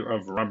the mother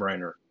of Rob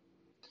Reiner.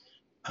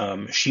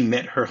 She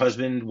met her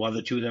husband while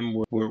the two of them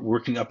were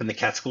working up in the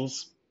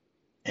Catskills,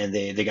 and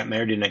they got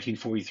married in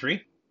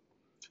 1943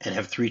 and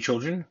have 3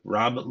 children,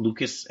 Rob,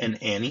 Lucas,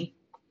 and Annie.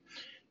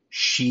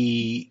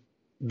 She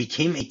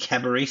became a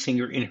cabaret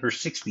singer in her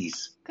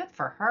 60s. Good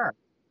for her.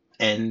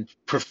 And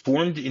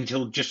performed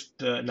until just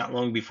not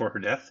long before her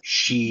death.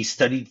 She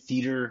studied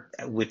theater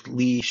with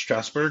Lee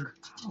Strasberg,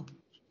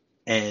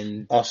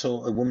 and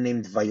also a woman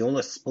named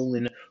Viola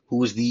Spolin, who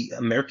was the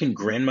American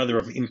grandmother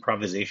of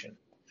improvisation.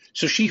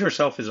 So she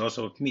herself is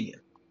also a comedian.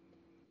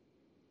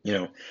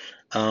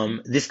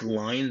 This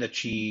line that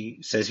she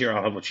says here,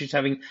 "I'll have what she's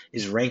having,"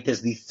 is ranked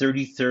as the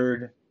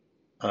 33rd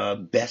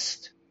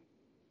best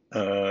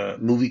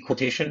movie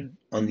quotation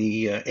on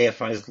the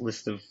AFI's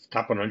list of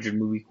top 100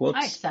 movie quotes.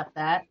 I accept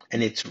that.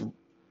 And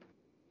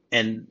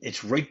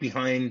it's right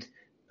behind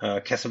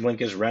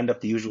Casablanca's "Round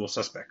Up the Usual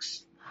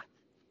Suspects."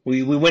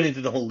 We went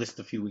into the whole list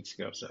a few weeks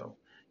ago, so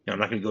I'm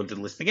not going to go into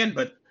the list again.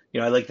 But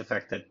I like the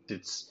fact that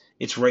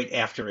it's right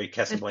after a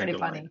Casablanca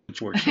line,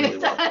 which works really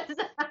well.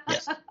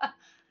 Yes.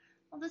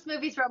 Well, this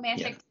movie's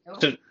romantic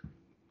too.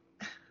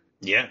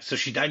 So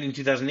she died in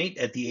 2008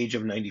 at the age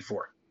of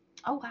 94.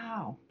 Oh,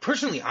 wow.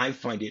 Personally, I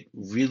find it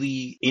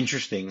really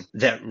interesting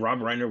that Rob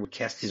Reiner would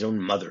cast his own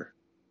mother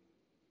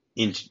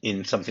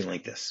in something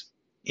like this,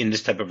 in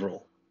this type of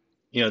role.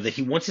 That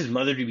he wants his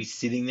mother to be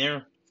sitting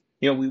there.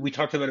 We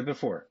talked about it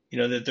before.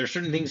 That there are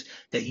certain things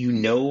that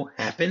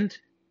happened,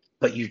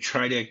 but you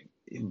try to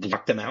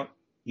block them out.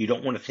 You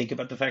don't want to think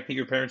about the fact that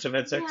your parents have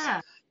had sex.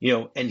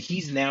 Yeah. And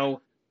he's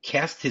now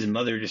cast his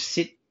mother to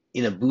sit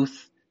in a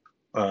booth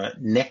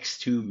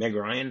next to Meg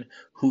Ryan,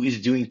 who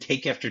is doing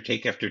take after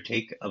take after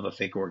take of a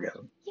fake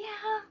orgasm.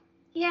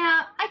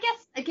 Yeah. I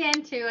guess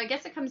again too. I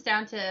guess it comes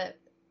down to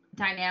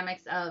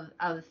dynamics of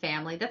the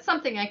family. That's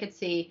something I could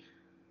see.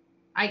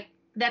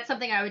 That's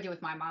something I would do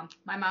with my mom.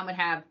 My mom would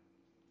have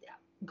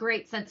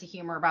great sense of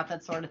humor about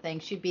that sort of thing.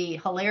 She'd be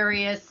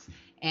hilarious,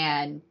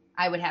 and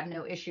I would have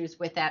no issues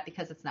with that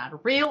because it's not a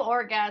real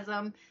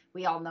orgasm.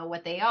 We all know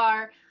what they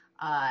are.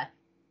 That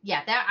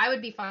I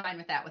would be fine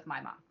with that with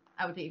my mom.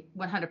 I would be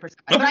 100%. Okay.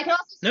 But I could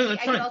also No, see,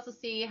 that's I fine. could also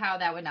see how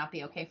that would not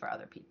be okay for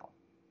other people.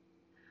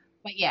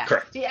 But yeah,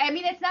 Correct. I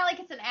mean, it's not like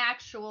it's an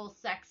actual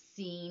sex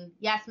scene.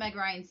 Yes, Meg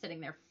Ryan's sitting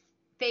there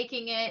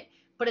faking it,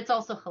 but it's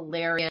also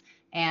hilarious.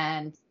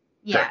 And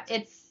yeah,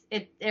 Correct.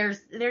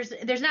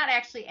 there's not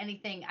actually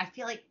anything. I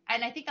feel like,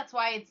 and I think that's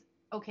why it's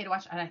okay to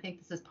watch. And I think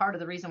this is part of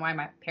the reason why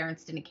my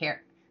parents didn't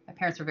care. My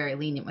parents were very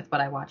lenient with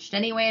what I watched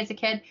anyway as a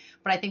kid.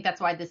 But I think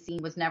that's why this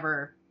scene was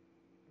never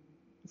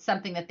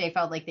something that they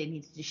felt like they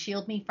needed to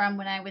shield me from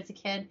when I was a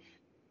kid.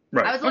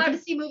 Right. I was allowed to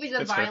see movies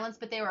with That's violence,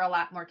 but they were a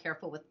lot more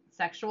careful with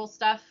sexual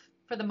stuff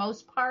for the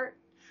most part.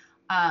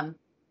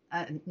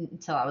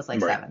 Until I was like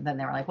 7, then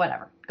they were like,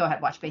 whatever, go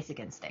ahead, watch Basic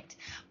Instinct.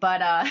 But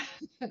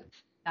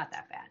not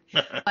that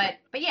bad.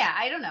 But yeah,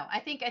 I don't know. I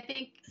think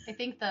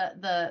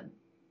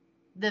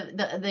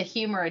the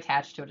humor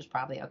attached to it is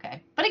probably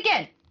okay. But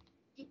again,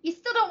 you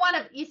still don't want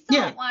to. You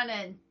still don't want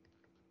to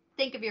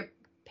think of your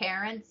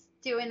parents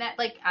doing that.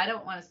 Like, I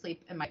don't want to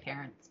sleep in my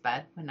parents'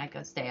 bed when I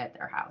go stay at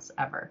their house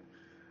ever.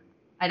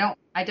 I don't.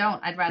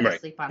 I'd rather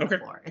sleep on the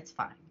floor. It's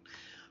fine.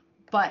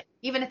 But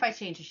even if I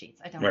change the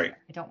sheets, I don't care.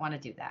 I don't want to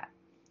do that.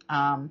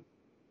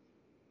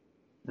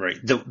 Right.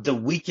 The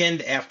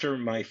weekend after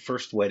my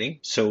first wedding,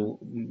 so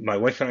my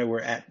wife and I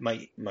were at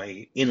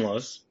my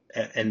in-laws,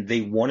 and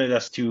they wanted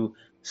us to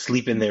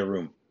sleep in their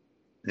room.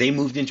 They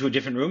moved into a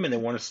different room, and they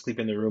wanted to sleep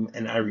in their room,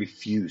 and I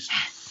refused.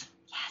 Yes.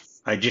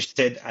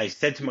 I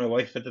said to my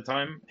wife at the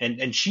time,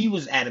 and she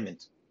was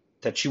adamant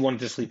that she wanted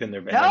to sleep in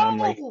their bed. No. And I'm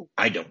like,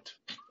 I don't.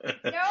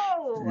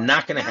 No.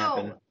 Not going to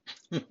happen.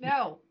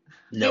 No.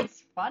 No.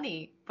 It's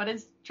funny, but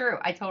it's true.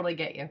 I totally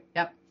get you.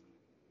 Yep.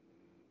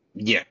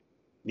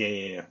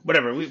 Yeah.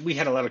 Whatever. We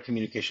had a lot of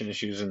communication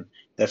issues, and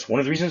that's one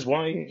of the reasons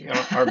why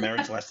our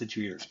marriage lasted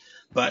 2 years.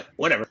 But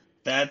whatever.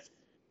 That's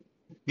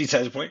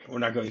besides the point. We're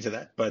not going to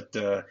that. But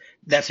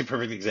that's a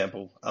perfect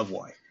example of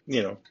why.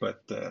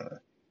 But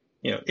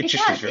it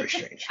just is very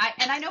strange.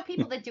 And I know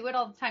people that do it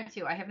all the time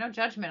too. I have no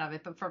judgment of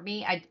it, but for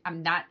me,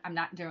 I'm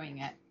not doing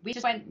it. We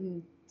just went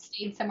and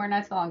stayed somewhere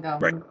not so long ago.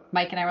 Right.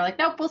 Mike and I were like,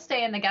 nope, we'll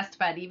stay in the guest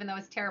bed, even though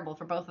it's terrible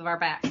for both of our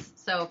backs.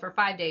 So for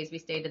 5 days, we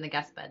stayed in the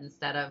guest bed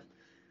instead of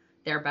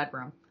their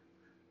bedroom.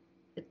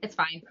 It's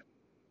fine.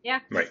 Yeah,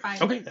 right. It's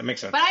fine. Okay, that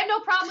makes sense. But I have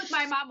no problem with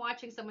my mom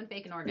watching someone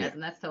fake an orgasm.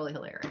 Yeah. That's totally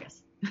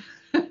hilarious.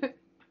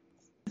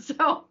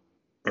 So.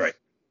 Right.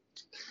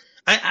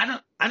 I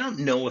don't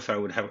know if I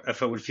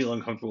would feel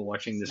uncomfortable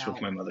watching this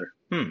with my mother.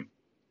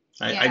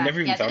 I never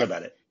even thought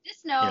about it.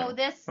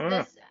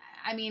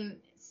 I mean,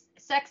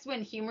 sex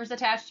when humor's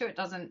attached to it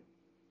doesn't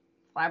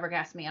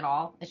flabbergast me at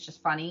all. It's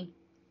just funny.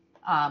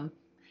 I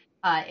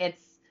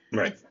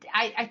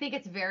think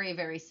it's very,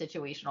 very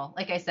situational.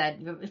 Like I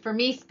said, for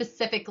me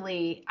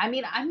specifically, I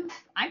mean, I'm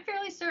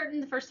fairly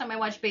certain the first time I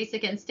watched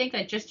Basic Instinct,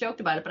 I just joked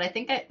about it, but I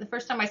think the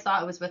first time I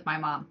saw it was with my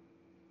mom.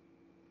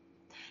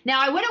 Now,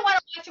 I wouldn't want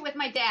to watch it with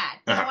my dad.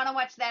 I don't want to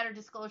watch that or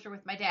Disclosure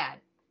with my dad.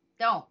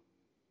 Don't.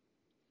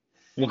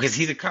 Well, because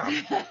he's a cop.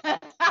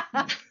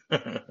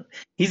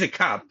 He's a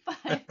cop.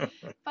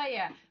 But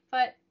yeah,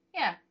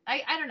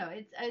 I don't know.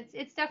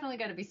 It's definitely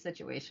got to be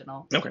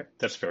situational. Okay,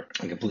 that's fair.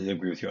 I completely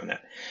agree with you on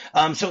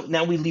that. So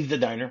now we leave the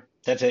diner.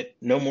 That's it.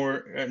 No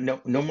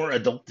more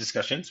adult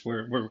discussions.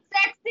 We're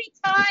sexy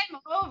time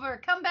over.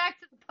 Come back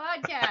to the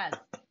podcast.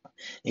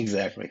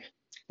 Exactly.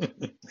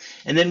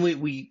 And then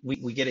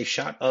we get a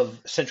shot of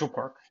Central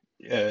Park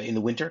in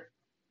the winter.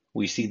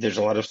 We see there's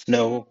a lot of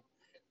snow.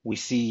 We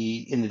see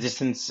in the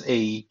distance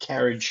a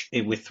carriage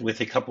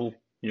with a couple,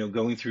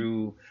 going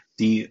through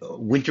the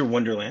winter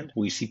wonderland.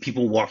 We see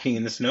people walking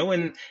in the snow,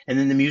 and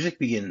then the music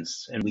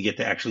begins, and we get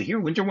to actually hear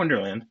Winter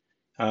Wonderland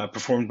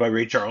performed by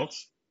Ray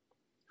Charles,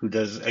 who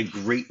does a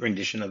great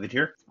rendition of it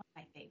here. It's one of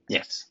my favorites.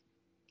 Yes.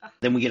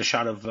 Then we get a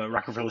shot of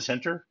Rockefeller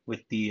Center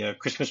with the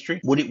Christmas tree.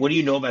 What do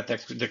you know about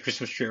the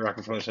Christmas tree at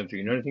Rockefeller Center?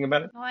 You know anything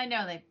about it? Well, I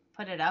know they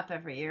put it up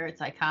every year. It's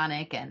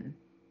iconic, and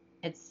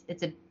it's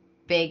a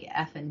big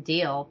effing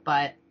deal.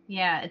 But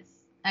yeah,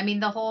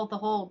 the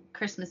whole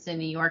Christmas in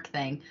New York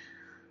thing.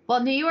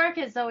 Well, New York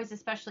is always,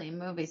 especially in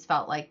movies,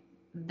 felt like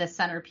the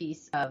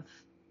centerpiece of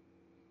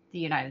the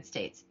United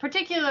States,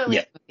 particularly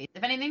in movies.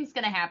 If anything's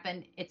going to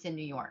happen, it's in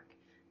New York.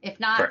 If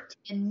not,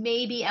 in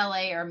maybe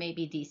LA or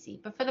maybe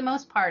DC. But for the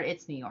most part,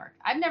 it's New York.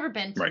 I've never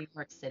been to New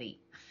York City.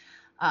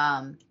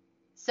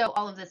 So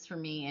all of this for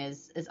me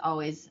is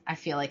always, I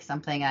feel like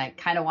something I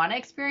kind of want to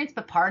experience,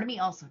 but part of me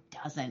also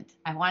doesn't.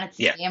 I want it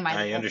to stay in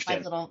my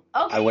little,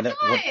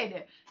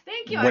 good.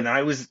 Thank you. When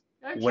I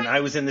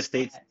was in the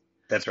States,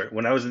 that's right.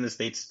 When I was in the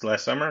States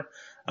last summer,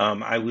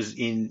 I was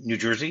in New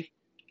Jersey,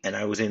 and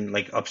I was in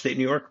upstate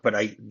New York, but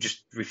I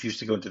just refused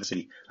to go into the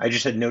city. I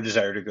just had no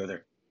desire to go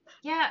there.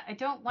 Yeah, I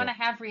don't want to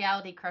have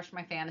reality crush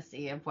my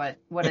fantasy of what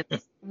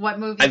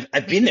movie.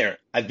 I've been there.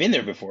 I've been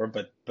there before,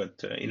 but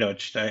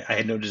I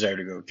had no desire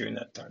to go during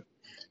that time.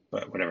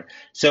 But whatever.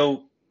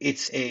 So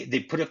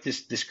they put up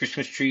this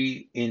Christmas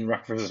tree in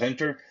Rockefeller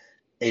Center,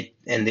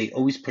 and they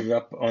always put it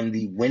up on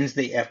the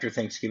Wednesday after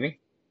Thanksgiving.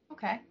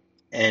 Okay.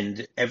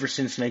 And ever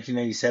since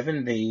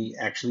 1997, they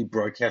actually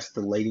broadcast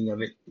the lighting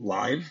of it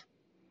live.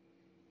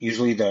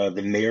 Usually the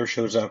mayor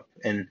shows up,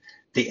 and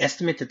they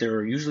estimate that there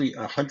are usually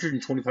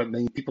 125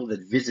 million people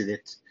that visit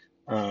it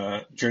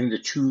during the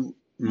 2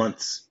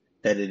 months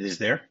that it is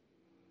there,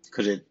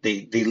 because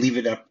they leave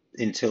it up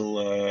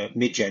until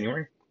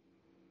mid-January.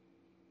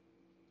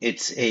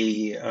 It's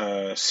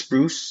a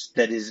spruce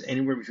that is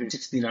anywhere between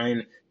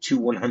 69 to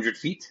 100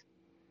 feet,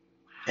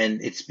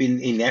 and it's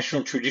been a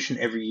national tradition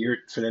every year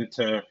for them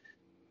to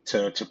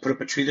put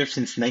up a tree there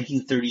since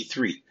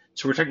 1933.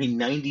 So we're talking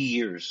 90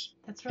 years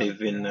That's really they've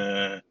been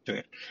cool. doing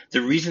it.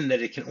 The reason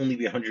that it can only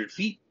be 100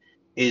 feet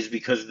is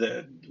because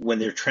when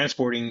they're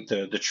transporting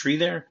the tree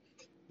there,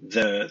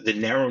 the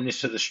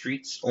narrowness of the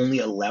streets only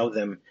allow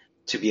them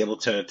to be able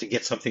to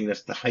get something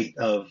that's the height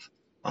of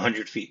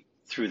 100 feet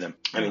through them.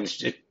 I mean,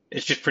 Oh.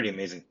 it's just pretty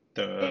amazing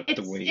the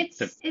It's way the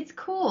it's it's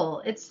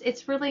cool.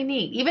 It's really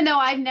neat. Even though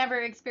I've never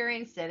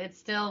experienced it, it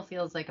still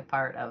feels like a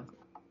part of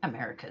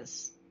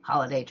America's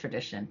holiday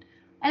tradition.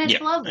 And it's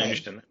yeah, I lovely.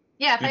 understand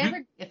Yeah,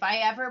 that. if I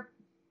ever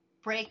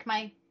break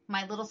my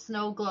little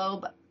snow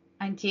globe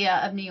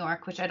idea of New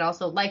York, which I'd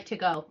also like to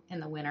go in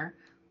the winter,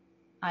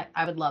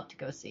 I would love to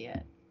go see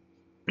it.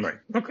 Right.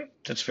 Okay,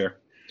 that's fair.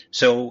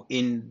 So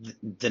in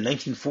the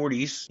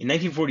 1940s, in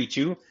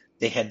 1942,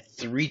 they had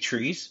three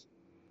trees.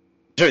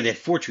 Sorry, they had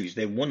four trees.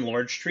 They had one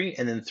large tree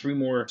and then three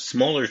more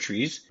smaller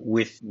trees.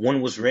 With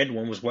one was red,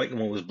 one was white, and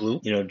one was blue.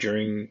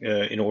 During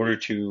in order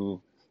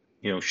to,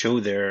 show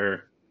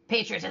their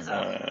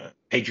Patriotism.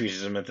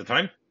 patriotism at the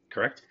time.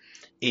 Correct.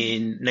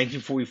 In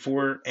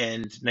 1944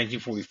 and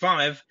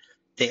 1945,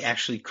 they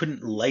actually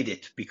couldn't light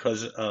it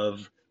because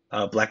of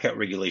blackout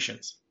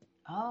regulations.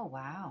 Oh,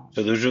 wow.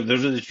 So those are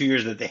the 2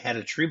 years that they had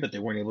a tree, but they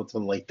weren't able to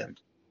light them.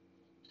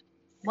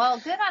 Well,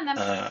 good on them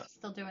for Uh,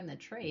 still doing the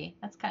tree.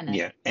 That's kind of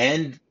yeah,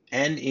 and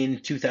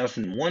in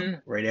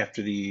 2001, right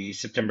after the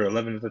September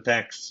 11th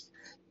attacks,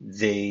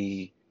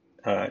 they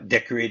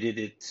decorated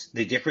it.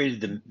 They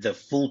decorated the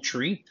full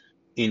tree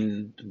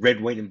in red,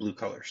 white, and blue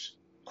colors,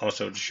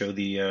 also to show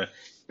the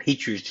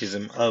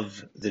patriotism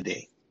of the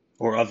day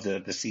or of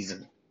the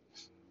season.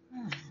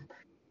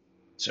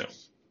 So,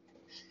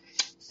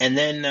 and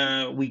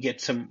then we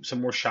get some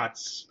more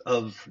shots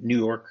of New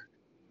York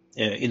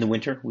in the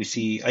winter. We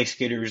see ice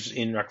skaters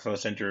in Rockefeller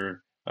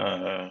Center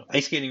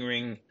ice skating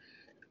ring.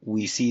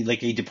 We see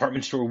like a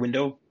department store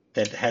window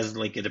that has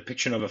like a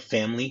depiction of a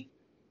family.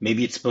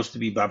 Maybe it's supposed to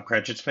be Bob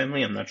Cratchit's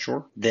family. I'm not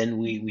sure. Then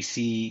we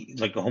see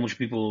like a whole bunch of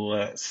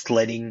people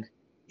sledding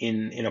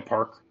in a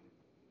park.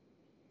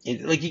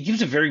 It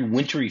gives a very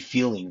wintry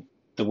feeling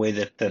the way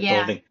that the whole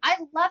Yeah, thing. I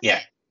love Yeah.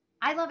 it.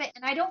 I love it.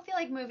 And I don't feel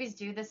like movies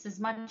do this as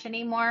much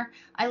anymore.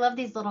 I love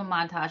these little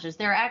montages.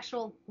 They're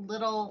actual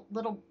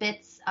little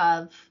bits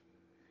of,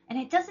 and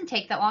it doesn't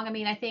take that long.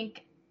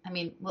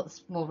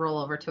 We'll roll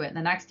over to it in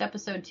the next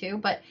episode too,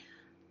 but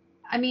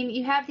I mean,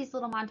 you have these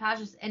little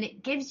montages and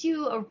it gives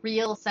you a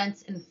real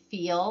sense and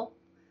feel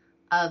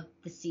of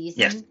the Yes.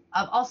 season,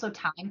 of also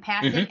time Hmm.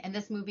 passing. In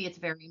this movie, it's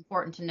very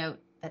important to note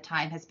that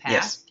time has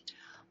Yes. passed.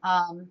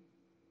 Um,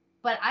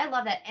 but I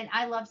love that. And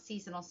I love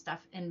seasonal stuff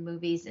in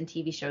movies and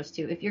TV shows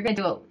too. If you're going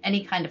to do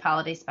any kind of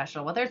holiday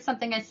special, whether it's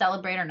something I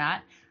celebrate or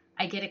not,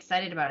 I get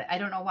excited about it. I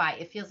don't know why.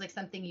 It feels like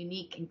something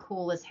unique and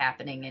cool is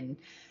happening. And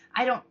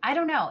I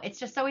don't know. It's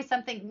just always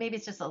something, maybe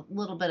it's just a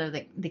little bit of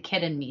the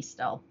kid in me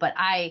still, but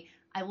I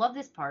love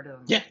this part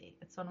of the Yeah. movie.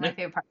 It's one of my Yeah.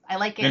 favorite parts. I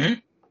like it. Hmm.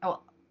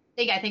 Oh,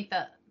 I think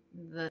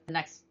the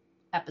next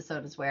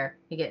episode is where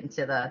you get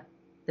into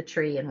the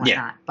tree and Yeah.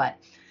 whatnot. But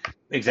yeah,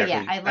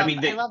 Exactly. I I love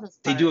mean, I love this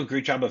they part. do a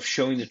great job of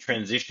showing the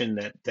transition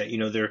that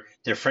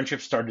their friendship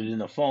started in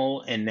the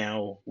fall and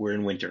now we're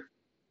in winter.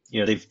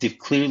 They've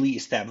clearly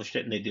established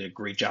it and they did a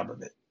great job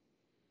of it.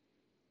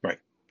 Right.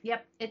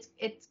 Yep,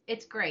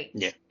 it's great.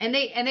 Yeah. And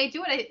they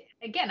do it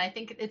again. I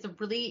think it's a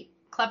really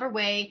clever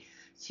way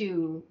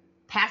to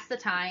pass the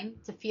time,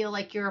 to feel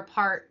like you're a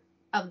part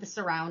of the Hmm.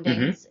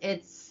 surroundings.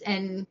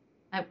 And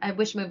I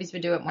wish movies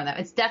would do it more though.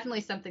 It's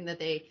definitely something that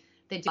they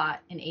do a lot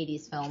in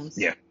 80s films,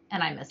 Yeah,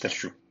 and I miss that's it.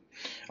 true.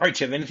 All right,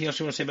 Chev, anything else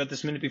you want to say about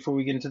this minute before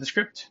we get into the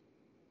script?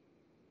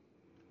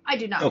 I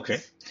do not.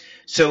 Okay.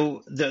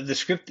 So the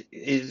script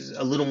is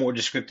a little more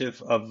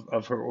descriptive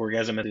of her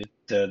orgasm at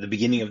the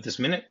beginning of this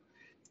minute.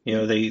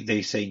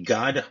 They say,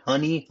 God,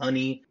 honey,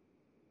 honey,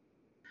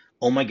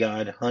 oh my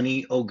God,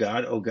 honey, oh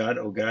God, oh God,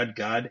 oh God,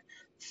 God,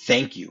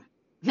 thank you.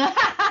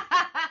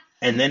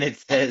 And then it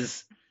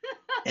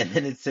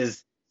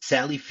says,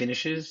 Sally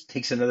finishes,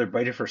 takes another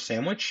bite of her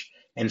sandwich,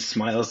 and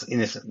smiles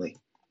innocently.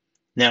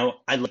 Now,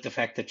 I like the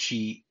fact that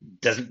she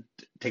doesn't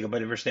take a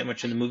bite of her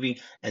sandwich in the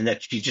movie, and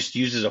that she just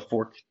uses a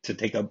fork to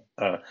take a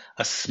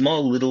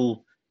small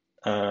little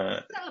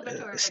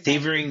Celebratory bite.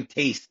 savoring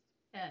taste,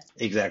 Yeah.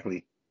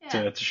 exactly,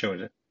 Yeah. to show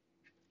it.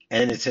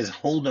 And then it says,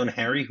 hold on,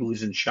 Harry, who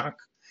is in shock,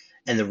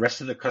 and the rest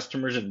of the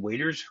customers and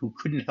waiters who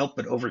couldn't help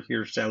but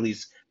overhear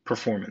Sally's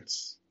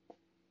performance.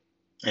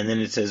 And then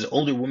it says,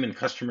 older woman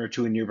customer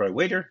to a nearby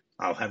waiter,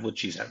 I'll have what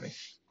she's having.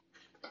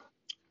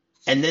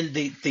 And then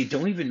they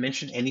don't even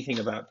mention anything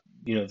about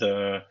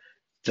the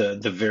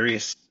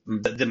various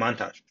the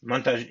montage.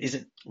 Montage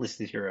isn't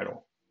listed here at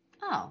all.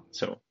 Oh,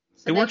 So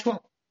so it they works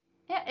well.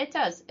 Yeah, it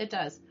does. It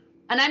does.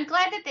 And I'm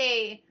glad that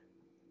they,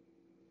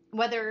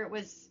 whether it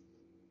was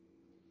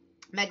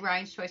Meg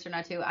Ryan's choice or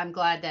not to, I'm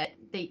glad that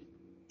they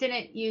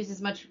didn't use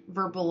as much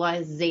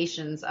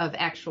verbalizations of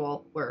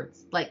actual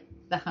words, like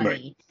the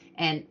honey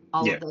and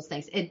all of those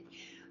things.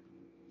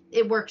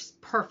 It works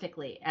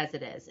perfectly as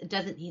it is. It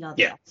doesn't need all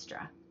the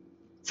extra.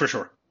 For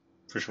sure.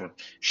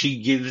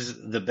 She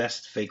gives the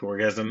best fake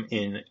orgasm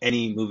in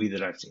any movie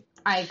that I've seen.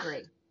 I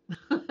agree.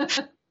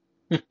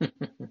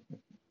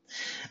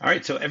 All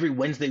right, so every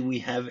Wednesday we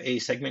have a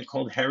segment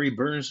called Harry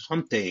Burns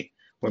Hump Day,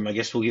 where my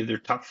guests will give their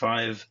top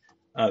 5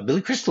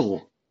 Billy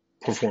Crystal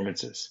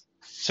performances.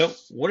 So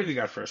what have you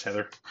got for us,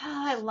 Heather?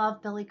 Oh, I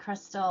love Billy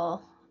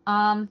Crystal.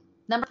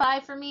 Number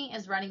 5 for me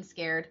is Running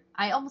Scared.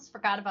 I almost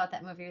forgot about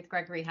that movie with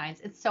Gregory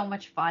Hines. It's so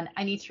much fun.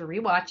 I need to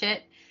rewatch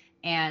it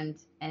and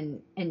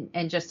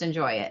just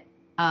enjoy it.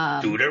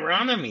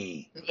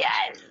 Deuteronomy.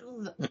 Yes.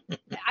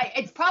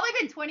 It's probably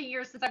been 20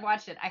 years since I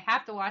watched it. I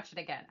have to watch it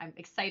again. I'm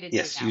excited.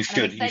 Yes, you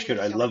should. You should.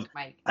 I love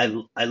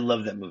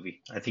that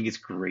movie. I think it's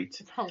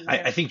great.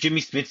 I think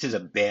Jimmy Smits is a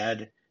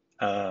bad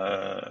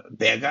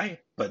guy,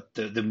 but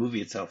the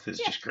movie itself is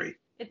just great.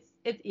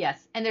 Yes,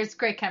 and there's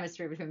great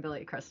chemistry between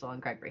Billy Crystal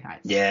and Gregory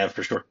Hines. Yeah,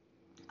 for sure.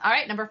 All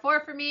right, number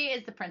 4 for me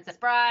is The Princess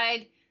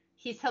Bride.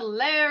 He's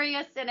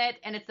hilarious in it,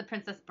 and it's The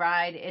Princess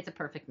Bride. It's a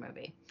perfect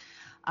movie.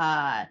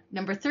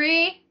 Number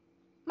 3,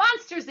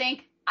 Monsters,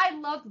 Inc. I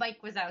love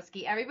Mike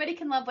Wazowski. Everybody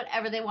can love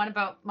whatever they want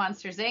about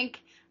Monsters, Inc.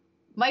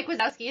 Mike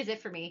Wazowski is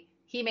it for me.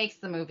 He makes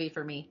the movie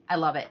for me. I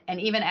love it. And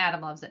even Adam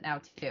loves it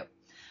now, too.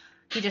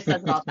 He just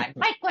says it all the time.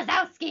 Mike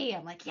Wazowski!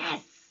 I'm like,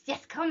 yes,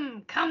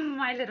 come,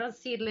 my little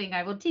seedling.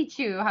 I will teach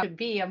you how to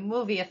be a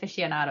movie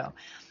aficionado.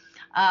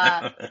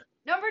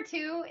 Number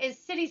 2 is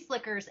City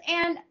Slickers.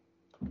 And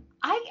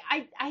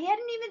I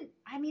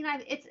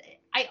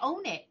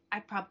own it.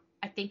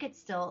 I think it's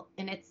still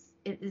in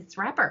its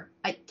wrapper.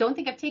 I don't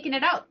think I've taken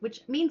it out,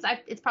 which means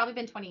it's probably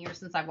been 20 years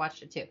since I've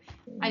watched it too.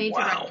 I need to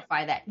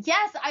rectify that.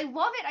 Yes, I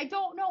love it. I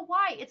don't know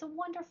why. It's a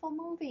wonderful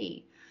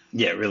movie.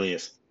 Yeah, it really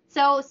is.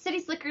 So City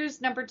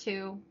Slickers, number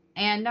 2.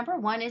 And number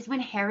 1 is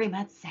When Harry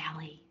Met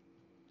Sally.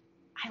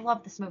 I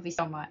love this movie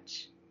so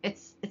much.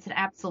 It's an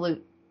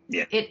absolute...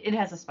 Yeah. It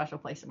has a special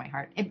place in my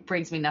heart. It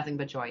brings me nothing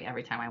but joy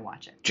every time I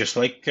watch it. Just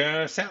like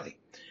Sally.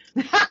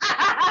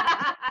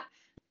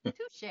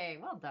 Touche.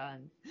 Well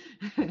done.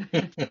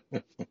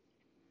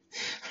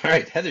 All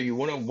right, Heather, you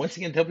want to once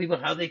again tell people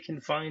how they can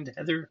find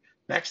Heather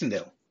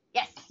Baxendale?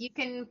 Yes, you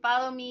can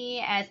follow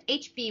me as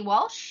HB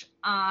Walsh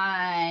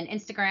on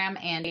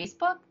Instagram and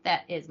Facebook.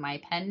 That is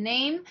my pen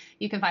name.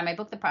 You can find my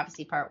book, The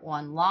Prophecy Part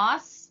 1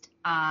 Lost,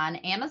 on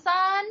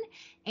Amazon.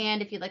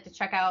 And if you'd like to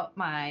check out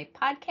my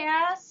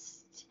podcast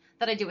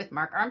that I do with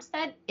Mark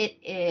Armstead, it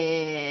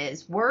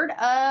is Word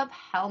of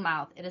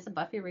Hellmouth. It is a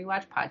Buffy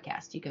Rewatch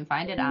podcast. You can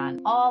find it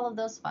on all of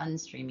those fun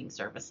streaming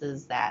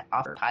services that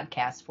offer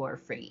podcasts for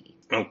free.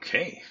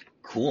 Okay,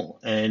 cool.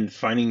 And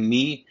finding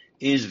me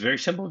is very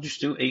simple. Just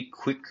do a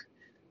quick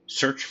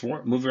search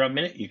for MovieRob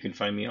Minute. You can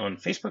find me on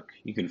Facebook.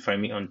 You can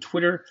find me on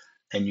Twitter.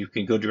 And you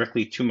can go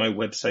directly to my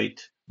website,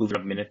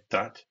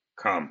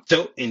 MovieRobMinute.com.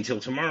 So until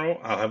tomorrow,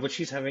 I'll have what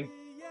she's having.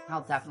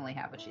 I'll definitely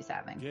have what she's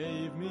having.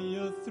 Gave me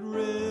a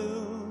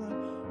thrill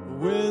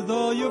with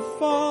all your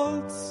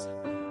faults.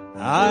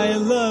 I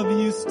love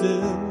you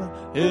still.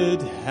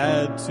 It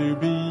had to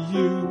be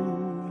you.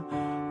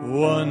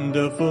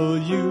 Wonderful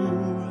you.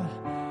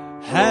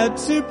 Had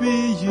to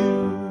be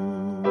you.